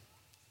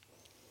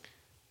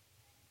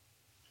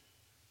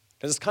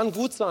 Denn es kann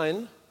gut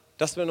sein,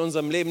 dass wir in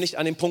unserem Leben nicht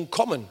an den Punkt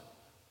kommen,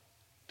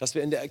 dass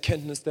wir in der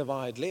Erkenntnis der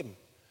Wahrheit leben.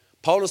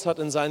 Paulus hat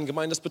in seinen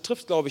Gemeinden, das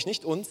betrifft, glaube ich,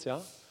 nicht uns,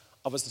 ja,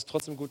 aber es ist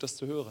trotzdem gut, das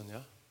zu hören,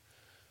 ja.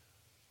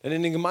 Denn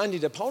in den Gemeinden, die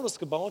der Paulus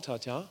gebaut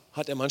hat, ja,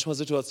 hat er manchmal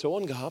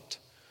Situationen gehabt,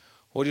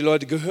 wo die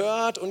Leute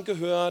gehört und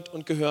gehört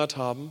und gehört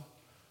haben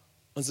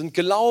und sind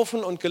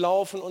gelaufen und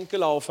gelaufen und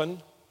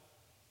gelaufen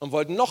und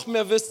wollten noch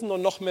mehr wissen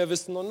und noch mehr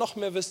wissen und noch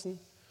mehr wissen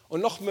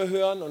und noch mehr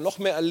hören und noch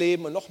mehr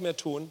erleben und noch mehr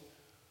tun.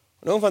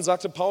 Und irgendwann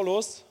sagte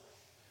Paulus,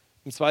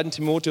 im 2.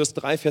 Timotheus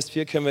 3, Vers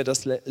 4 können wir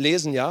das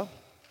lesen, ja.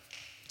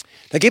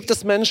 Da gibt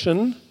es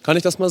Menschen, kann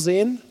ich das mal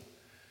sehen,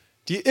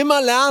 die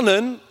immer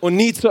lernen und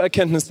nie zur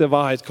Erkenntnis der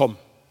Wahrheit kommen.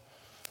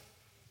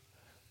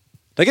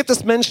 Da gibt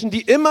es Menschen,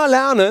 die immer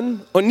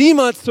lernen und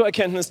niemals zur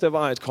Erkenntnis der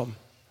Wahrheit kommen.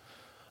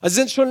 Also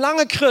sie sind schon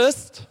lange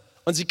Christ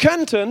und sie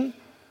könnten,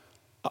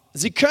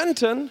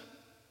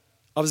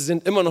 aber sie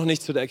sind immer noch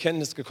nicht zu der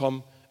Erkenntnis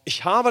gekommen.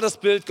 Ich habe das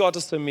Bild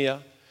Gottes in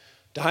mir.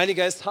 Der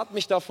Heilige Geist hat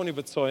mich davon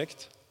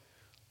überzeugt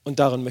und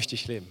darin möchte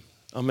ich leben.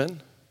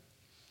 Amen.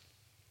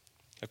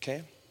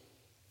 Okay.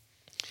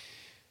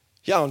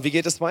 Ja, und wie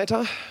geht es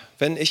weiter,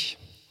 wenn ich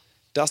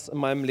das in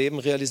meinem Leben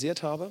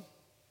realisiert habe?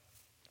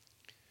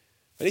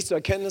 Wenn ich zur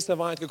Erkenntnis der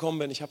Wahrheit gekommen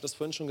bin, ich habe das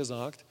vorhin schon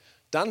gesagt,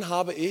 dann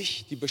habe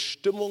ich die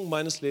Bestimmung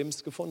meines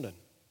Lebens gefunden.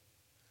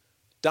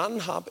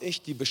 Dann habe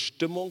ich die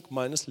Bestimmung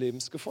meines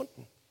Lebens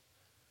gefunden.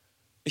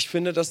 Ich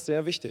finde das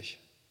sehr wichtig.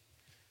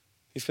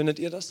 Wie findet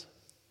ihr das?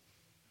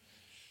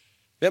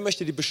 Wer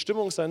möchte die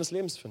Bestimmung seines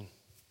Lebens finden?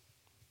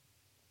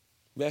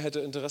 Wer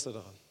hätte Interesse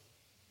daran?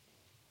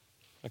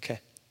 Okay,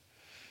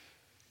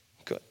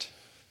 gut.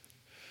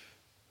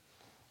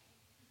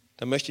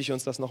 Dann möchte ich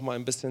uns das noch mal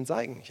ein bisschen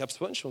zeigen. Ich habe es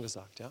vorhin schon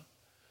gesagt, ja.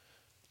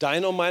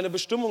 Deine und meine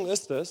Bestimmung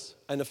ist es,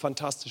 eine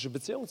fantastische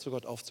Beziehung zu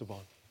Gott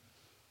aufzubauen.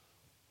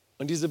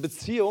 Und diese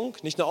Beziehung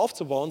nicht nur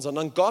aufzubauen,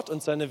 sondern Gott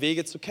und seine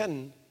Wege zu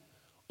kennen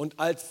und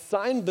als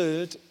sein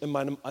Bild in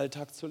meinem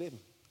Alltag zu leben.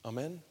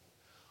 Amen.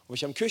 Ob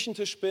ich am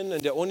Küchentisch bin,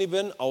 in der Uni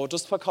bin,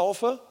 Autos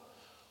verkaufe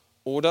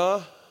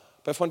oder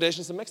bei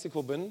Foundations in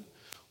Mexiko bin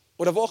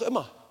oder wo auch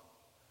immer.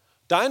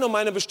 Deine und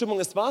meine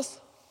Bestimmung ist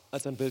was?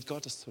 Als ein Bild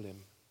Gottes zu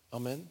leben.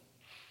 Amen.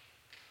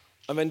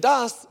 Und wenn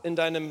das in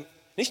deinem,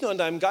 nicht nur in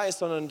deinem Geist,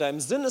 sondern in deinem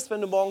Sinn ist,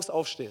 wenn du morgens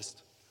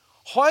aufstehst.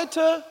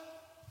 Heute,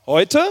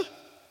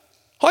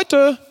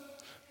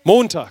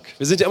 Montag.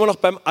 Wir sind ja immer noch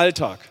beim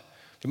Alltag.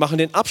 Wir machen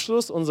den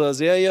Abschluss unserer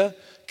Serie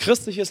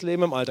Christliches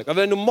Leben im Alltag.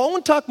 Aber wenn du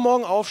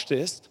Montagmorgen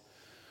aufstehst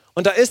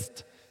und da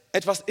ist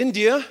etwas in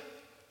dir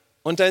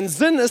und dein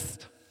Sinn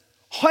ist,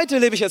 heute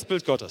lebe ich als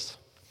Bild Gottes.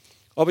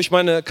 Ob ich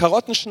meine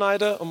Karotten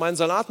schneide und meinen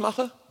Salat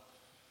mache,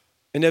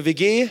 in der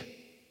WG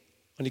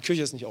und die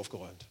Küche ist nicht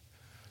aufgeräumt.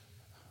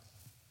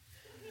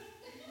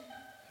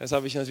 Jetzt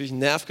habe ich natürlich einen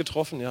Nerv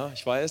getroffen, ja,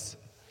 ich weiß.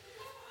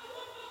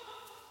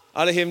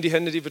 Alle heben die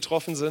Hände, die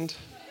betroffen sind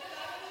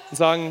und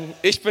sagen,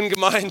 ich bin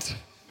gemeint.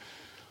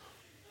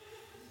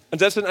 Und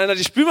selbst wenn einer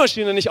die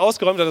Spülmaschine nicht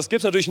ausgeräumt hat, das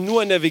gibt es natürlich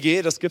nur in der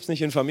WG, das gibt es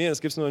nicht in Familien,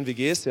 das gibt es nur in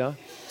WGs, ja.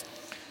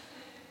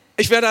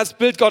 Ich werde als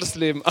Bild Gottes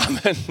leben,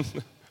 Amen.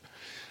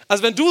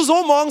 Also wenn du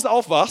so morgens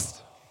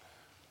aufwachst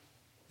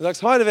und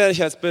sagst, heute werde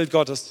ich als Bild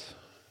Gottes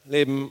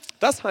leben,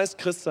 das heißt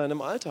Christsein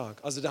im Alltag.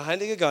 Also der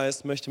Heilige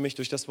Geist möchte mich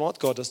durch das Wort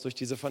Gottes, durch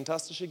diese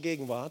fantastische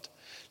Gegenwart,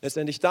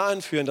 letztendlich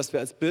dahin führen, dass wir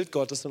als Bild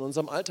Gottes in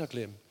unserem Alltag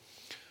leben.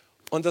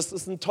 Und das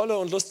sind tolle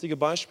und lustige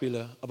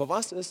Beispiele. Aber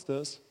was ist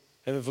es,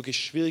 wenn wir wirklich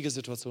schwierige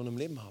Situationen im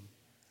Leben haben?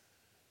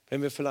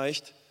 Wenn wir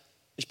vielleicht,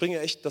 ich bringe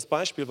echt das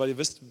Beispiel, weil ihr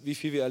wisst, wie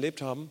viel wir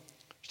erlebt haben.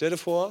 Stell dir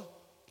vor,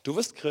 du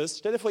bist Christ.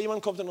 Stell dir vor,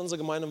 jemand kommt in unsere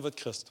Gemeinde und wird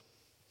Christ.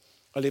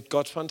 Erlebt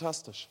Gott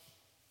fantastisch.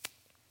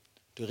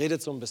 Du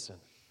redest so ein bisschen.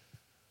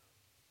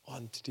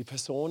 Und die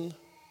Person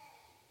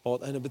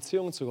baut eine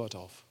Beziehung zu Gott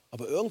auf.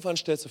 Aber irgendwann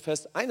stellst du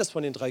fest, eines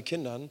von den 3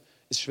 Kindern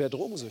ist schwer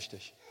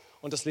drogensüchtig.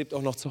 Und das lebt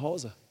auch noch zu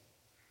Hause.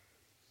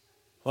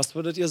 Was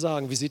würdet ihr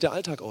sagen? Wie sieht der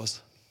Alltag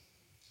aus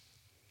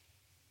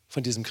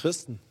von diesem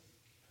Christen?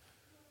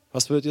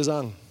 Was würdet ihr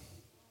sagen?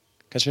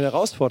 Ganz schön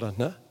herausfordernd,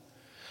 ne?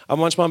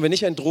 Aber manchmal haben wir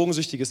nicht ein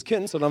drogensüchtiges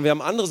Kind, sondern wir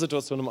haben andere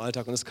Situationen im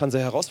Alltag und es kann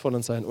sehr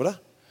herausfordernd sein, oder?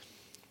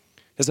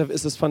 Deshalb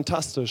ist es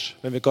fantastisch,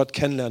 wenn wir Gott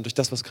kennenlernen durch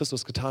das, was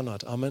Christus getan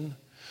hat. Amen.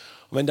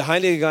 Und wenn der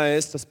Heilige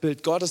Geist das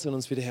Bild Gottes in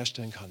uns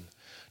wiederherstellen kann,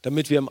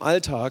 damit wir im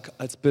Alltag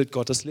als Bild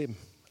Gottes leben.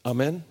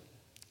 Amen.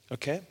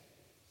 Okay?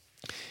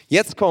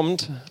 Jetzt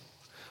kommt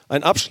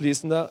ein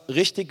abschließender,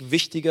 richtig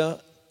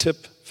wichtiger Tipp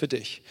für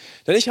dich.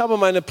 Denn ich habe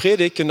meine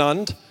Predigt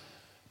genannt,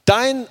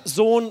 Dein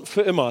Sohn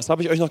für immer. Das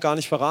habe ich euch noch gar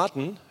nicht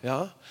verraten.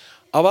 Ja?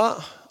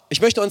 Aber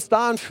ich möchte uns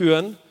daran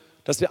führen,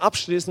 dass wir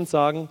abschließend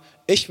sagen,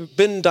 ich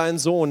bin dein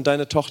Sohn,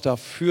 deine Tochter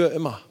für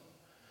immer.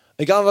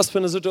 Egal was für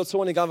eine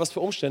Situation, egal was für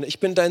Umstände, ich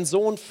bin dein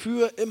Sohn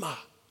für immer.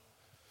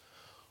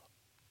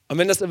 Und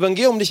wenn das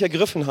Evangelium dich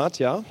ergriffen hat,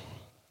 ja,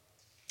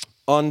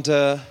 und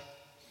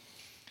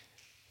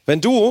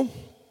wenn du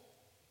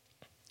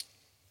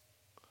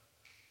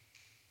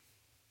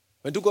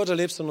Gott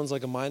erlebst in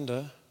unserer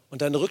Gemeinde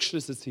und deine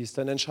Rückschlüsse ziehst,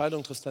 deine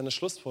Entscheidung triffst, deine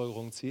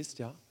Schlussfolgerungen ziehst,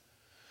 ja,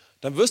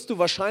 dann wirst du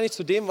wahrscheinlich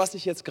zu dem, was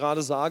ich jetzt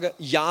gerade sage,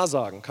 Ja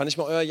sagen. Kann ich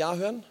mal euer Ja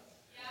hören?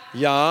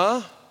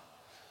 Ja.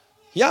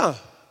 Ja,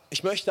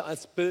 ich möchte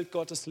als Bild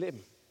Gottes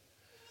leben.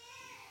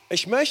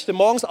 Ich möchte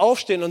morgens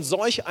aufstehen und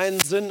solch einen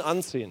Sinn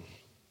anziehen.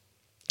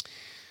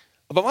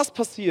 Aber was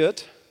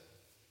passiert,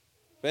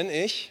 wenn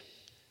ich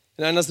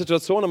in einer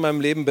Situation in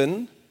meinem Leben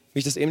bin, wie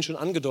ich das eben schon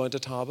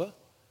angedeutet habe,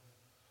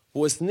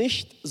 wo es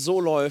nicht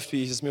so läuft,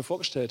 wie ich es mir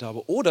vorgestellt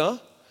habe?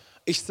 Oder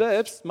ich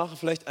selbst mache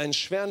vielleicht einen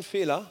schweren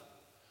Fehler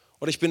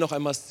oder ich bin noch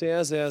einmal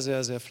sehr, sehr,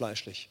 sehr, sehr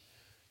fleischlich.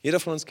 Jeder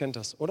von uns kennt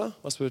das, oder?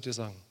 Was würdet ihr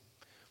sagen?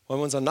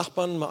 Wollen wir unseren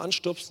Nachbarn mal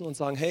anstupsen und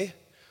sagen, hey,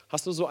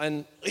 hast du so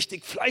einen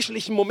richtig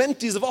fleischlichen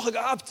Moment diese Woche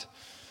gehabt?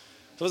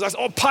 So, du sagst,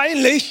 oh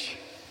peinlich,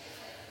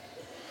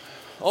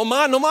 oh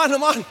Mann, oh Mann, oh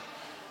Mann,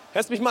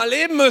 hättest mich mal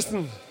erleben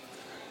müssen.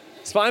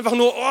 Es war einfach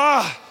nur,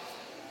 oh,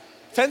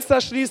 Fenster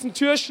schließen,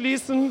 Tür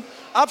schließen,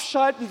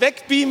 abschalten,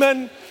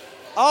 wegbeamen,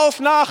 auf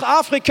nach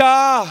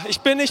Afrika, ich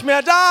bin nicht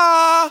mehr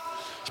da.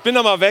 Ich bin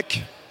da mal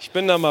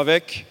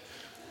weg,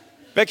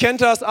 Wer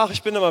kennt das? Ach,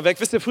 ich bin da mal weg.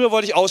 Wisst ihr, früher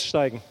wollte ich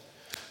aussteigen.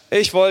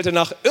 Ich wollte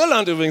nach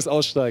Irland übrigens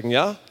aussteigen,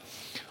 ja.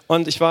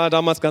 Und ich war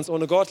damals ganz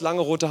ohne Gott,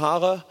 lange rote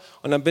Haare.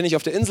 Und dann bin ich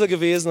auf der Insel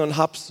gewesen und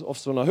hab's auf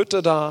so einer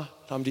Hütte da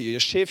haben die ihr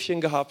Schäfchen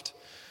gehabt.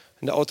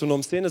 In der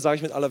autonomen Szene, sage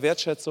ich mit aller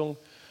Wertschätzung.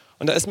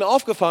 Und da ist mir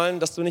aufgefallen,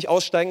 dass du nicht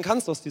aussteigen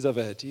kannst aus dieser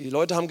Welt. Die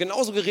Leute haben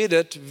genauso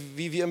geredet,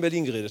 wie wir in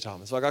Berlin geredet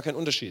haben. Es war gar kein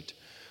Unterschied.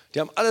 Die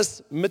haben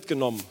alles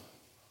mitgenommen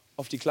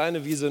auf die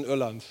kleine Wiese in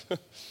Irland.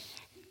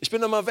 Ich bin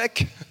da mal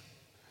weg.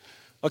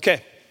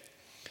 Okay,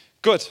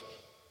 gut.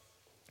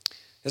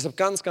 Deshalb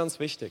ganz, ganz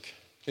wichtig.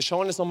 Wir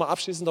schauen jetzt nochmal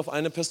abschließend auf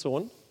eine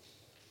Person.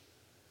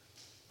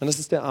 Und das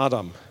ist der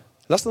Adam.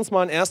 Lasst uns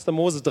mal in 1.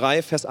 Mose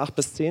 3, Vers 8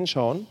 bis 10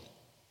 schauen.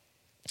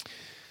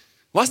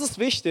 Was ist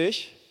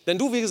wichtig? Denn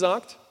du, wie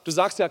gesagt, du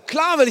sagst ja,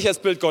 klar will ich als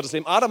Bild Gottes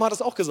leben. Adam hat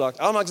es auch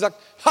gesagt. Adam hat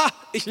gesagt,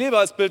 ich lebe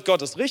als Bild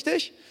Gottes.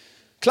 Richtig?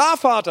 Klar,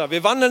 Vater,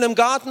 wir wandeln im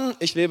Garten,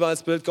 ich lebe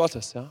als Bild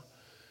Gottes. Ja?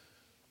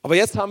 Aber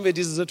jetzt haben wir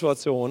diese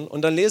Situation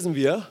und dann lesen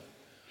wir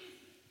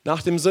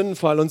nach dem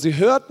Sündenfall, und sie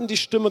hörten die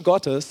Stimme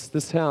Gottes,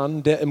 des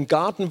Herrn, der im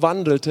Garten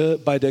wandelte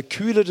bei der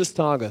Kühle des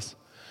Tages.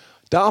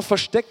 Da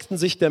versteckten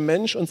sich der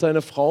Mensch und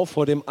seine Frau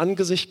vor dem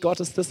Angesicht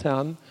Gottes des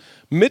Herrn,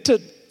 Mitte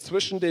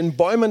zwischen den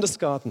Bäumen des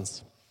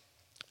Gartens.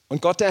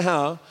 Und Gott, der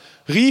Herr,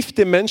 rief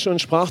dem Menschen und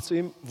sprach zu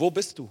ihm, wo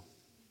bist du?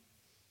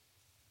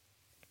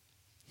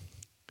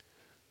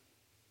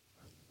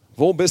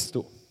 Wo bist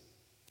du?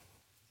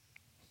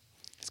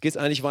 Jetzt geht es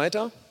eigentlich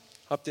weiter.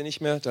 Habt ihr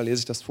nicht mehr? Da lese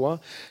ich das vor.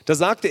 Da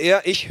sagte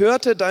er, ich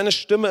hörte deine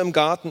Stimme im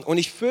Garten und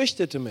ich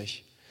fürchtete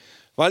mich,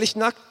 weil ich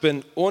nackt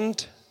bin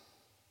und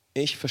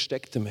ich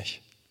versteckte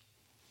mich.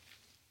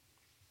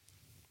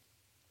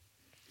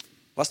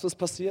 Was ist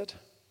passiert?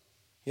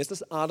 Jetzt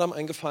ist Adam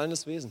ein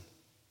gefallenes Wesen.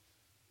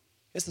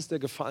 Jetzt ist er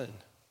gefallen.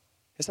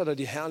 Jetzt hat er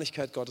die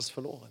Herrlichkeit Gottes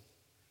verloren.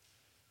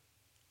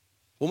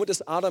 Womit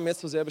ist Adam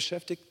jetzt so sehr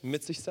beschäftigt?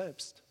 Mit sich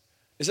selbst.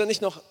 Ist er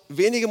nicht noch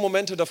wenige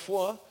Momente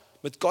davor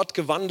mit Gott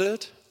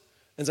gewandelt,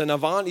 in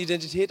seiner wahren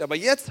Identität, aber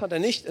jetzt hat er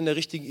nicht in der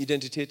richtigen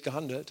Identität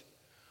gehandelt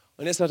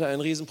und jetzt hat er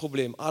ein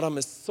Riesenproblem. Adam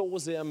ist so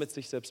sehr mit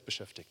sich selbst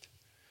beschäftigt.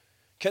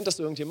 Kennt das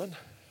irgendjemand?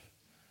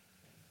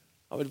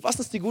 Aber was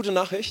ist die gute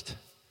Nachricht?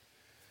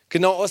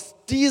 Genau aus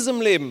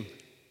diesem Leben,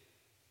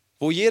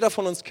 wo jeder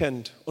von uns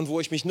kennt und wo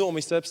ich mich nur um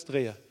mich selbst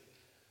drehe,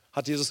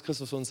 hat Jesus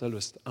Christus uns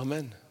erlöst.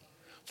 Amen.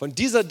 Von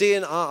dieser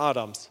DNA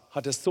Adams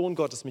hat der Sohn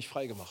Gottes mich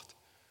freigemacht.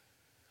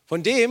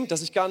 Von dem,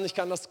 dass ich gar nicht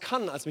anders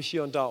kann, als mich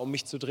hier und da um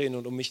mich zu drehen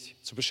und um mich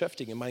zu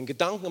beschäftigen, in meinen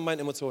Gedanken, in meinen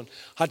Emotionen,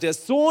 hat der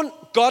Sohn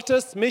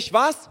Gottes mich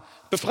was?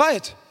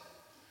 Befreit.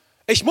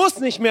 Ich muss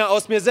nicht mehr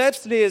aus mir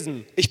selbst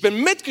lesen. Ich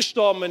bin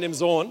mitgestorben in dem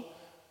Sohn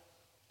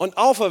und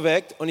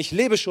auferweckt und ich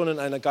lebe schon in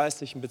einer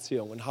geistlichen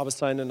Beziehung und habe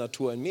seine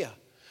Natur in mir.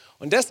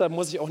 Und deshalb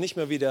muss ich auch nicht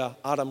mehr wie der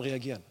Adam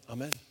reagieren.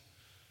 Amen.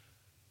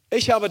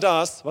 Ich habe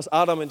das, was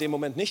Adam in dem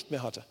Moment nicht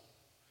mehr hatte.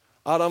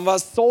 Adam war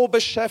so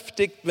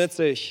beschäftigt mit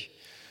sich.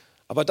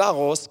 Aber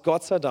daraus,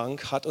 Gott sei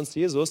Dank, hat uns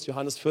Jesus,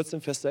 Johannes 14,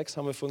 Vers 6,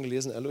 haben wir vorhin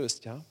gelesen,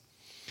 erlöst. Ja?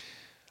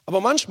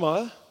 Aber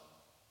manchmal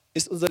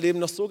ist unser Leben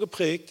noch so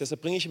geprägt, deshalb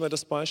bringe ich immer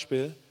das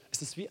Beispiel,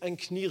 es ist wie ein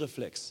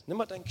Kniereflex. Nimm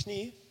mal dein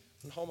Knie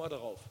und hau mal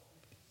darauf.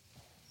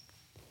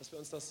 Dass wir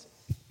uns das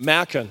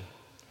merken.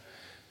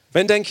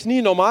 Wenn dein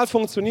Knie normal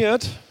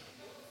funktioniert,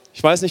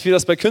 ich weiß nicht, wie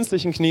das bei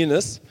künstlichen Knien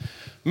ist,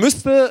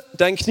 müsste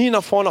dein Knie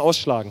nach vorne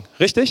ausschlagen.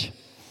 Richtig?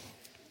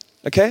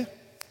 Okay?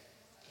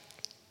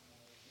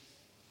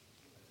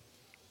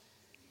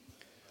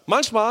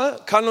 Manchmal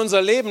kann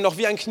unser Leben noch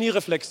wie ein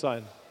Kniereflex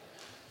sein.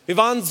 Wir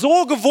waren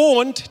so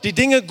gewohnt, die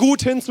Dinge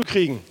gut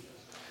hinzukriegen.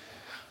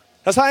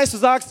 Das heißt, du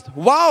sagst,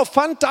 wow,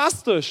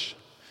 fantastisch.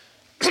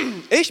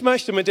 Ich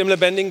möchte mit dem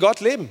lebendigen Gott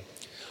leben.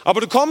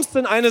 Aber du kommst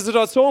in eine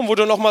Situation, wo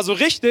du nochmal so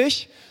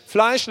richtig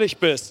fleischlich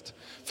bist.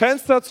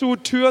 Fenster zu,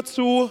 Tür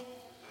zu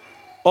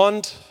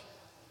und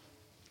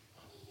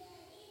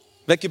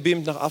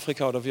weggebeamt nach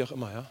Afrika oder wie auch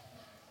immer. Ja?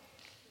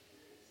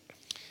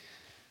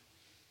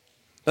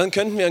 Dann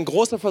könnten wir in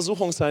großer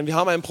Versuchung sein. Wir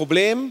haben ein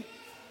Problem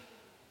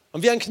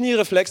und wie ein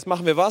Kniereflex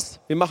machen wir was?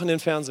 Wir machen den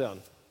Fernseher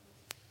an.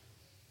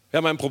 Wir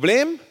haben ein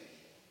Problem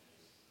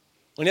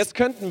und jetzt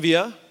könnten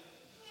wir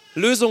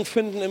Lösung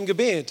finden im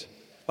Gebet,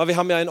 weil wir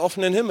haben ja einen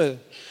offenen Himmel.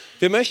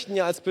 Wir möchten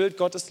ja als Bild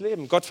Gottes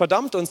leben. Gott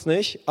verdammt uns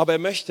nicht, aber er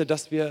möchte,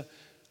 dass wir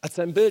als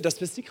sein Bild, dass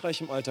wir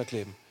siegreich im Alltag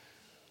leben.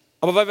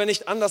 Aber weil wir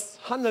nicht anders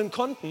handeln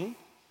konnten,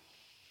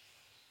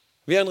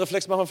 wie ein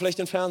Reflex, machen wir vielleicht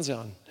den Fernseher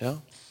an.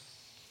 Ja?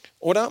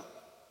 Oder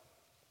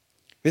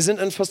wir sind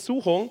in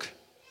Versuchung,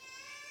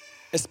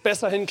 es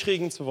besser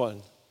hinkriegen zu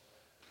wollen.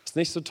 Ist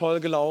nicht so toll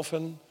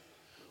gelaufen.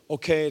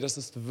 Okay, das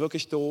ist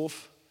wirklich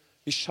doof.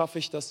 Wie schaffe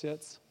ich das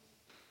jetzt?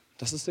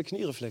 Das ist der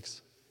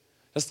Kniereflex.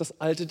 Das ist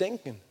das alte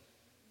Denken.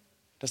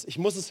 Ich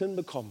muss es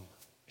hinbekommen.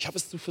 Ich habe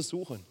es zu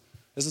versuchen.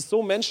 Es ist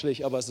so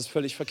menschlich, aber es ist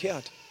völlig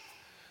verkehrt.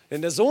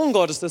 Denn der Sohn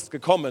Gottes ist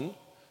gekommen,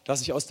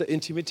 dass ich aus der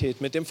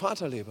Intimität mit dem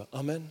Vater lebe.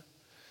 Amen.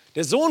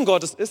 Der Sohn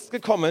Gottes ist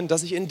gekommen,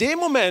 dass ich in dem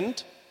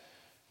Moment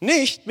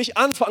nicht mich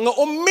anfange,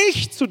 um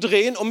mich zu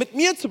drehen, um mit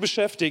mir zu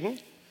beschäftigen,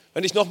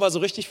 wenn ich nochmal so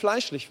richtig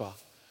fleischlich war.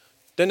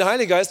 Denn der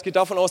Heilige Geist geht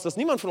davon aus, dass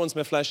niemand von uns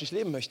mehr fleischlich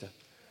leben möchte.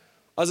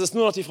 Also ist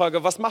nur noch die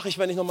Frage, was mache ich,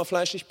 wenn ich nochmal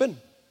fleischlich bin?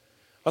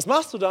 Was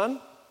machst du dann?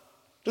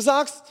 Du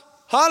sagst,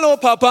 hallo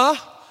Papa,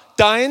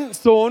 dein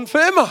Sohn für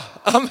immer.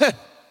 Amen.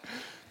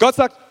 Gott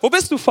sagt, wo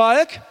bist du,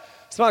 Falk?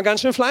 Es war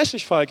ganz schön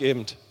fleischlich, Falk,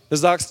 eben. Du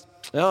sagst,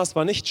 ja, es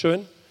war nicht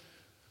schön,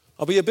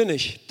 aber hier bin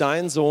ich,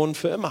 dein Sohn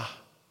für immer.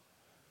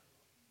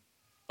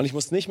 Und ich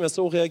muss nicht mehr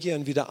so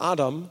reagieren wie der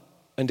Adam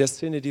in der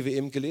Szene, die wir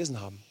eben gelesen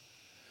haben.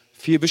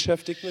 Viel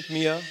beschäftigt mit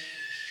mir.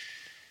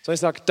 Sondern ich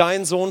sage,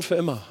 dein Sohn für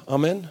immer.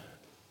 Amen.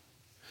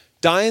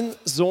 Dein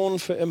Sohn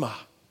für immer.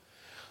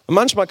 Und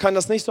manchmal kann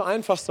das nicht so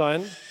einfach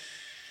sein,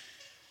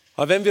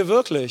 aber wenn wir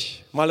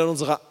wirklich mal in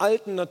unserer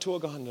alten Natur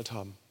gehandelt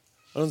haben,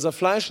 in unserer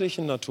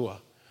fleischlichen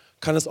Natur,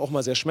 kann es auch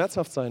mal sehr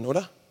schmerzhaft sein,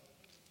 oder?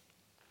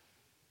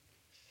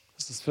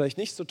 Das ist vielleicht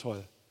nicht so toll.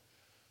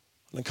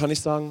 Und dann kann ich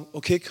sagen,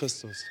 okay,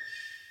 Christus,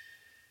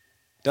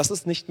 das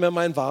ist nicht mehr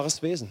mein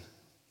wahres Wesen.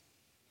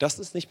 Das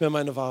ist nicht mehr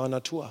meine wahre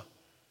Natur.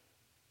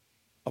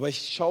 Aber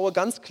ich schaue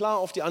ganz klar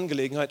auf die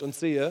Angelegenheit und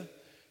sehe,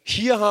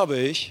 hier habe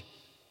ich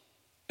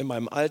in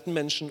meinem alten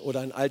Menschen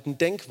oder in alten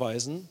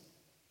Denkweisen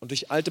und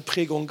durch alte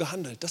Prägungen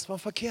gehandelt. Das war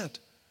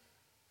verkehrt.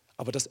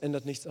 Aber das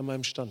ändert nichts an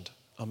meinem Stand.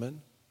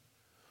 Amen.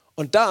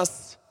 Und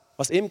das,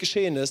 was eben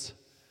geschehen ist,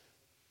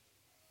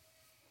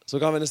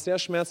 sogar wenn es sehr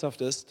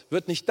schmerzhaft ist,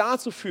 wird nicht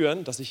dazu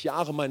führen, dass ich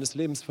Jahre meines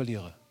Lebens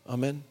verliere.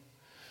 Amen.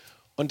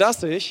 Und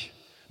dass ich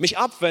mich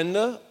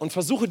abwende und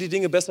versuche, die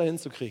Dinge besser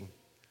hinzukriegen.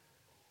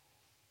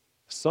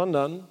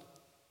 Sondern,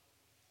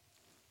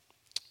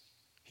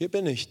 hier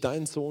bin ich,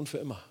 dein Sohn für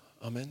immer.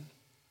 Amen.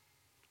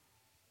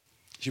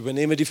 Ich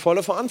übernehme die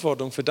volle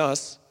Verantwortung für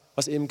das,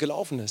 was eben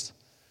gelaufen ist.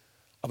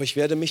 Aber ich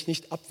werde mich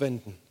nicht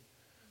abwenden.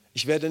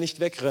 Ich werde nicht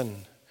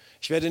wegrennen.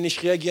 Ich werde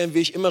nicht reagieren, wie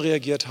ich immer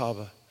reagiert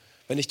habe,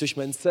 wenn ich durch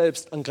mein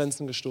Selbst an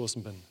Grenzen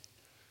gestoßen bin.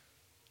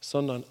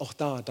 Sondern auch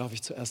da darf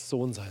ich zuerst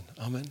Sohn sein.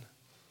 Amen.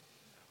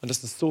 Und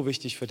das ist so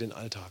wichtig für den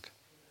Alltag.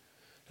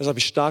 Das habe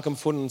ich stark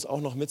empfunden, uns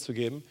auch noch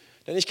mitzugeben.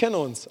 Denn ich kenne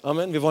uns.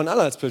 Amen. Wir wollen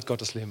alle als Bild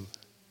Gottes leben.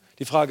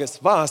 Die Frage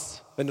ist,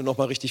 was, wenn du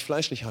nochmal richtig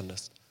fleischlich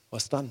handelst?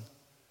 Was dann?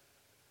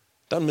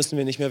 Dann müssen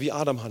wir nicht mehr wie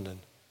Adam handeln.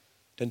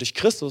 Denn durch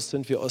Christus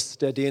sind wir aus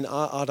der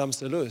DNA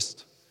Adams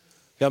erlöst.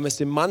 Wir haben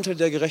jetzt den Mantel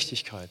der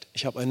Gerechtigkeit.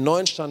 Ich habe einen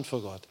neuen Stand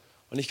vor Gott.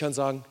 Und ich kann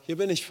sagen, hier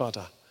bin ich,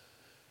 Vater.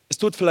 Es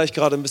tut vielleicht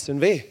gerade ein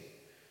bisschen weh,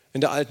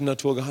 in der alten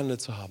Natur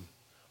gehandelt zu haben.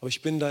 Aber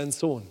ich bin dein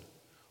Sohn.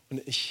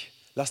 Und ich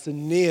lasse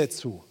Nähe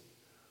zu.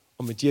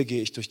 Und mit dir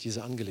gehe ich durch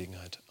diese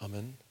Angelegenheit.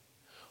 Amen.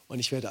 Und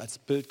ich werde als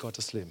Bild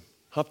Gottes leben.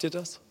 Habt ihr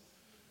das?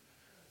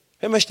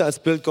 Wer möchte als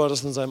Bild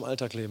Gottes in seinem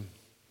Alltag leben?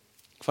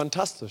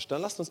 Fantastisch.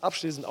 Dann lasst uns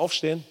abschließend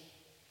aufstehen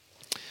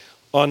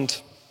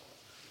und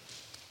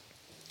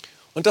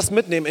das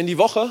mitnehmen in die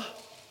Woche.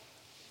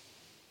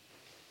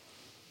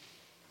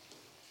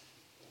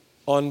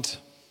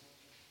 Und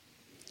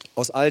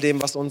aus all dem,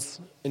 was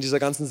uns in dieser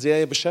ganzen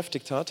Serie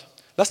beschäftigt hat,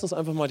 lasst uns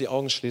einfach mal die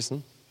Augen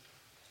schließen.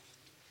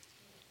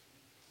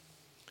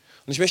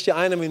 Und ich möchte dir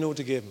 1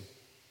 Minute geben,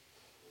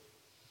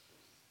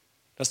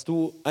 dass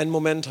du einen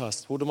Moment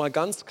hast, wo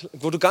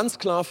du ganz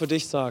klar für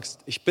dich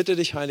sagst, ich bitte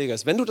dich, Heiliger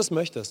Geist, wenn du das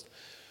möchtest,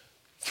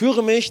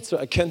 führe mich zur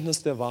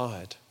Erkenntnis der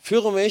Wahrheit.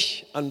 Führe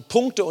mich an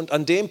Punkte und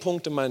an dem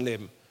Punkt in mein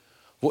Leben,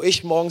 wo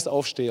ich morgens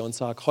aufstehe und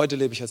sage, heute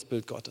lebe ich als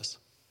Bild Gottes.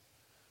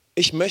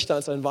 Ich möchte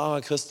als ein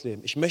wahrer Christ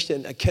leben. Ich möchte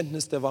in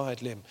Erkenntnis der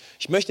Wahrheit leben.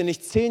 Ich möchte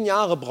nicht 10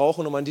 Jahre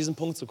brauchen, um an diesen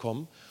Punkt zu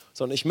kommen,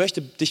 sondern ich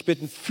möchte dich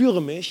bitten,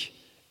 führe mich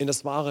in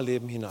das wahre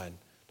Leben hinein.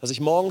 Dass ich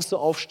morgens so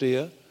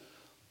aufstehe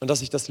und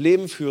dass ich das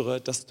Leben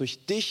führe, das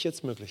durch dich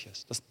jetzt möglich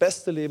ist. Das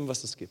beste Leben,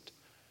 was es gibt.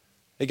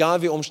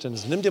 Egal wie Umstände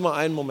sind. Nimm dir mal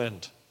einen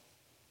Moment.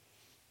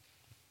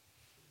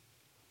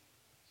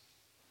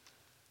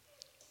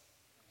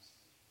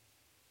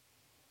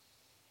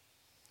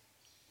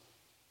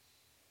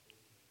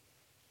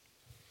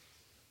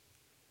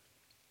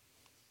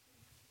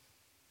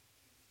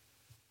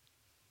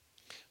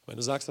 Wenn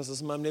du sagst, das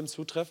ist in meinem Leben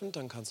zutreffend,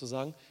 dann kannst du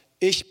sagen,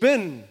 ich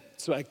bin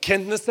zur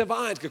Erkenntnis der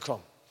Wahrheit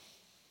gekommen.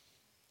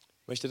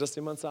 Möchte das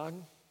jemand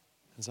sagen?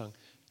 Dann sagen,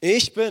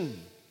 ich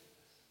bin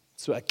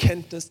zur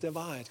Erkenntnis der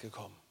Wahrheit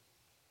gekommen.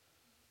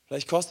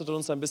 Vielleicht kostet es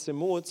uns ein bisschen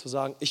Mut zu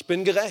sagen, ich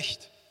bin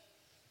gerecht.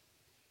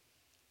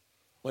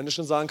 Wenn du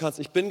schon sagen kannst,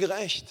 ich bin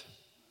gerecht.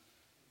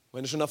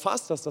 Wenn du schon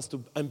erfasst hast, dass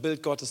du ein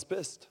Bild Gottes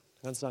bist,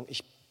 dann kannst du sagen,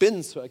 ich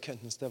bin zur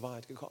Erkenntnis der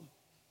Wahrheit gekommen.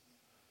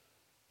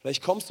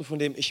 Vielleicht kommst du von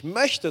dem, ich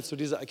möchte zu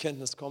dieser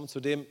Erkenntnis kommen,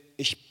 zu dem,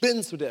 ich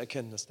bin zu der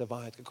Erkenntnis der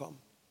Wahrheit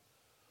gekommen.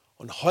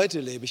 Und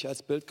heute lebe ich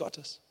als Bild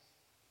Gottes.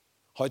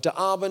 Heute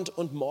Abend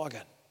und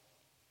morgen.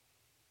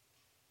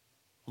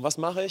 Und was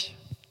mache ich?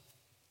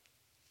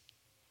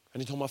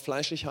 Wenn ich nochmal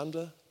fleischlich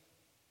handle,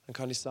 dann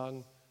kann ich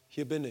sagen,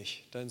 hier bin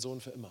ich, dein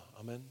Sohn für immer.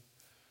 Amen.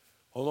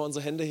 Wollen wir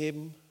unsere Hände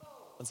heben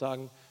und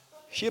sagen,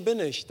 hier bin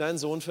ich, dein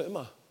Sohn für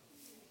immer.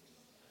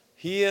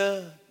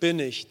 Hier bin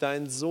ich,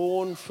 dein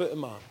Sohn für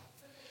immer.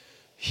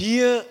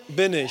 Hier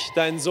bin ich,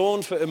 dein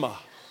Sohn für immer.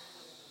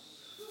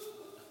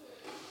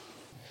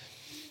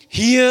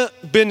 Hier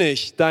bin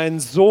ich, dein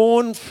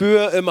Sohn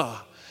für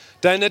immer.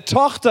 Deine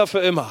Tochter für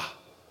immer.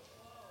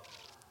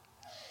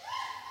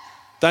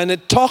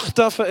 Deine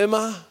Tochter für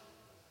immer.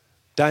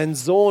 Dein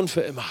Sohn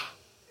für immer.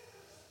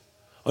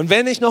 Und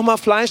wenn ich nochmal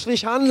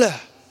fleischlich handle,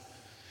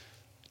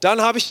 dann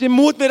habe ich den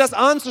Mut, mir das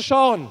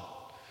anzuschauen.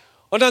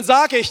 Und dann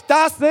sage ich,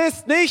 das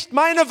ist nicht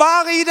meine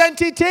wahre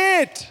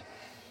Identität.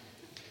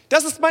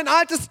 Das ist mein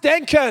altes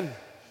Denken.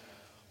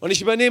 Und ich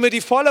übernehme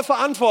die volle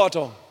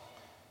Verantwortung.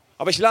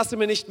 Aber ich lasse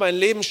mir nicht mein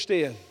Leben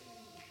stehlen.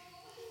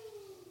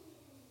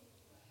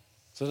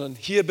 Sondern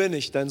hier bin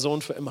ich, dein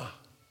Sohn für immer.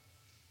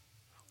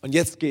 Und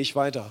jetzt gehe ich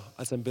weiter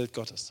als ein Bild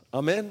Gottes.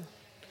 Amen.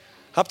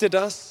 Habt ihr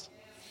das?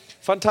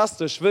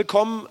 Fantastisch.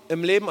 Willkommen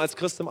im Leben als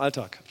Christ im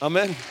Alltag.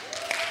 Amen.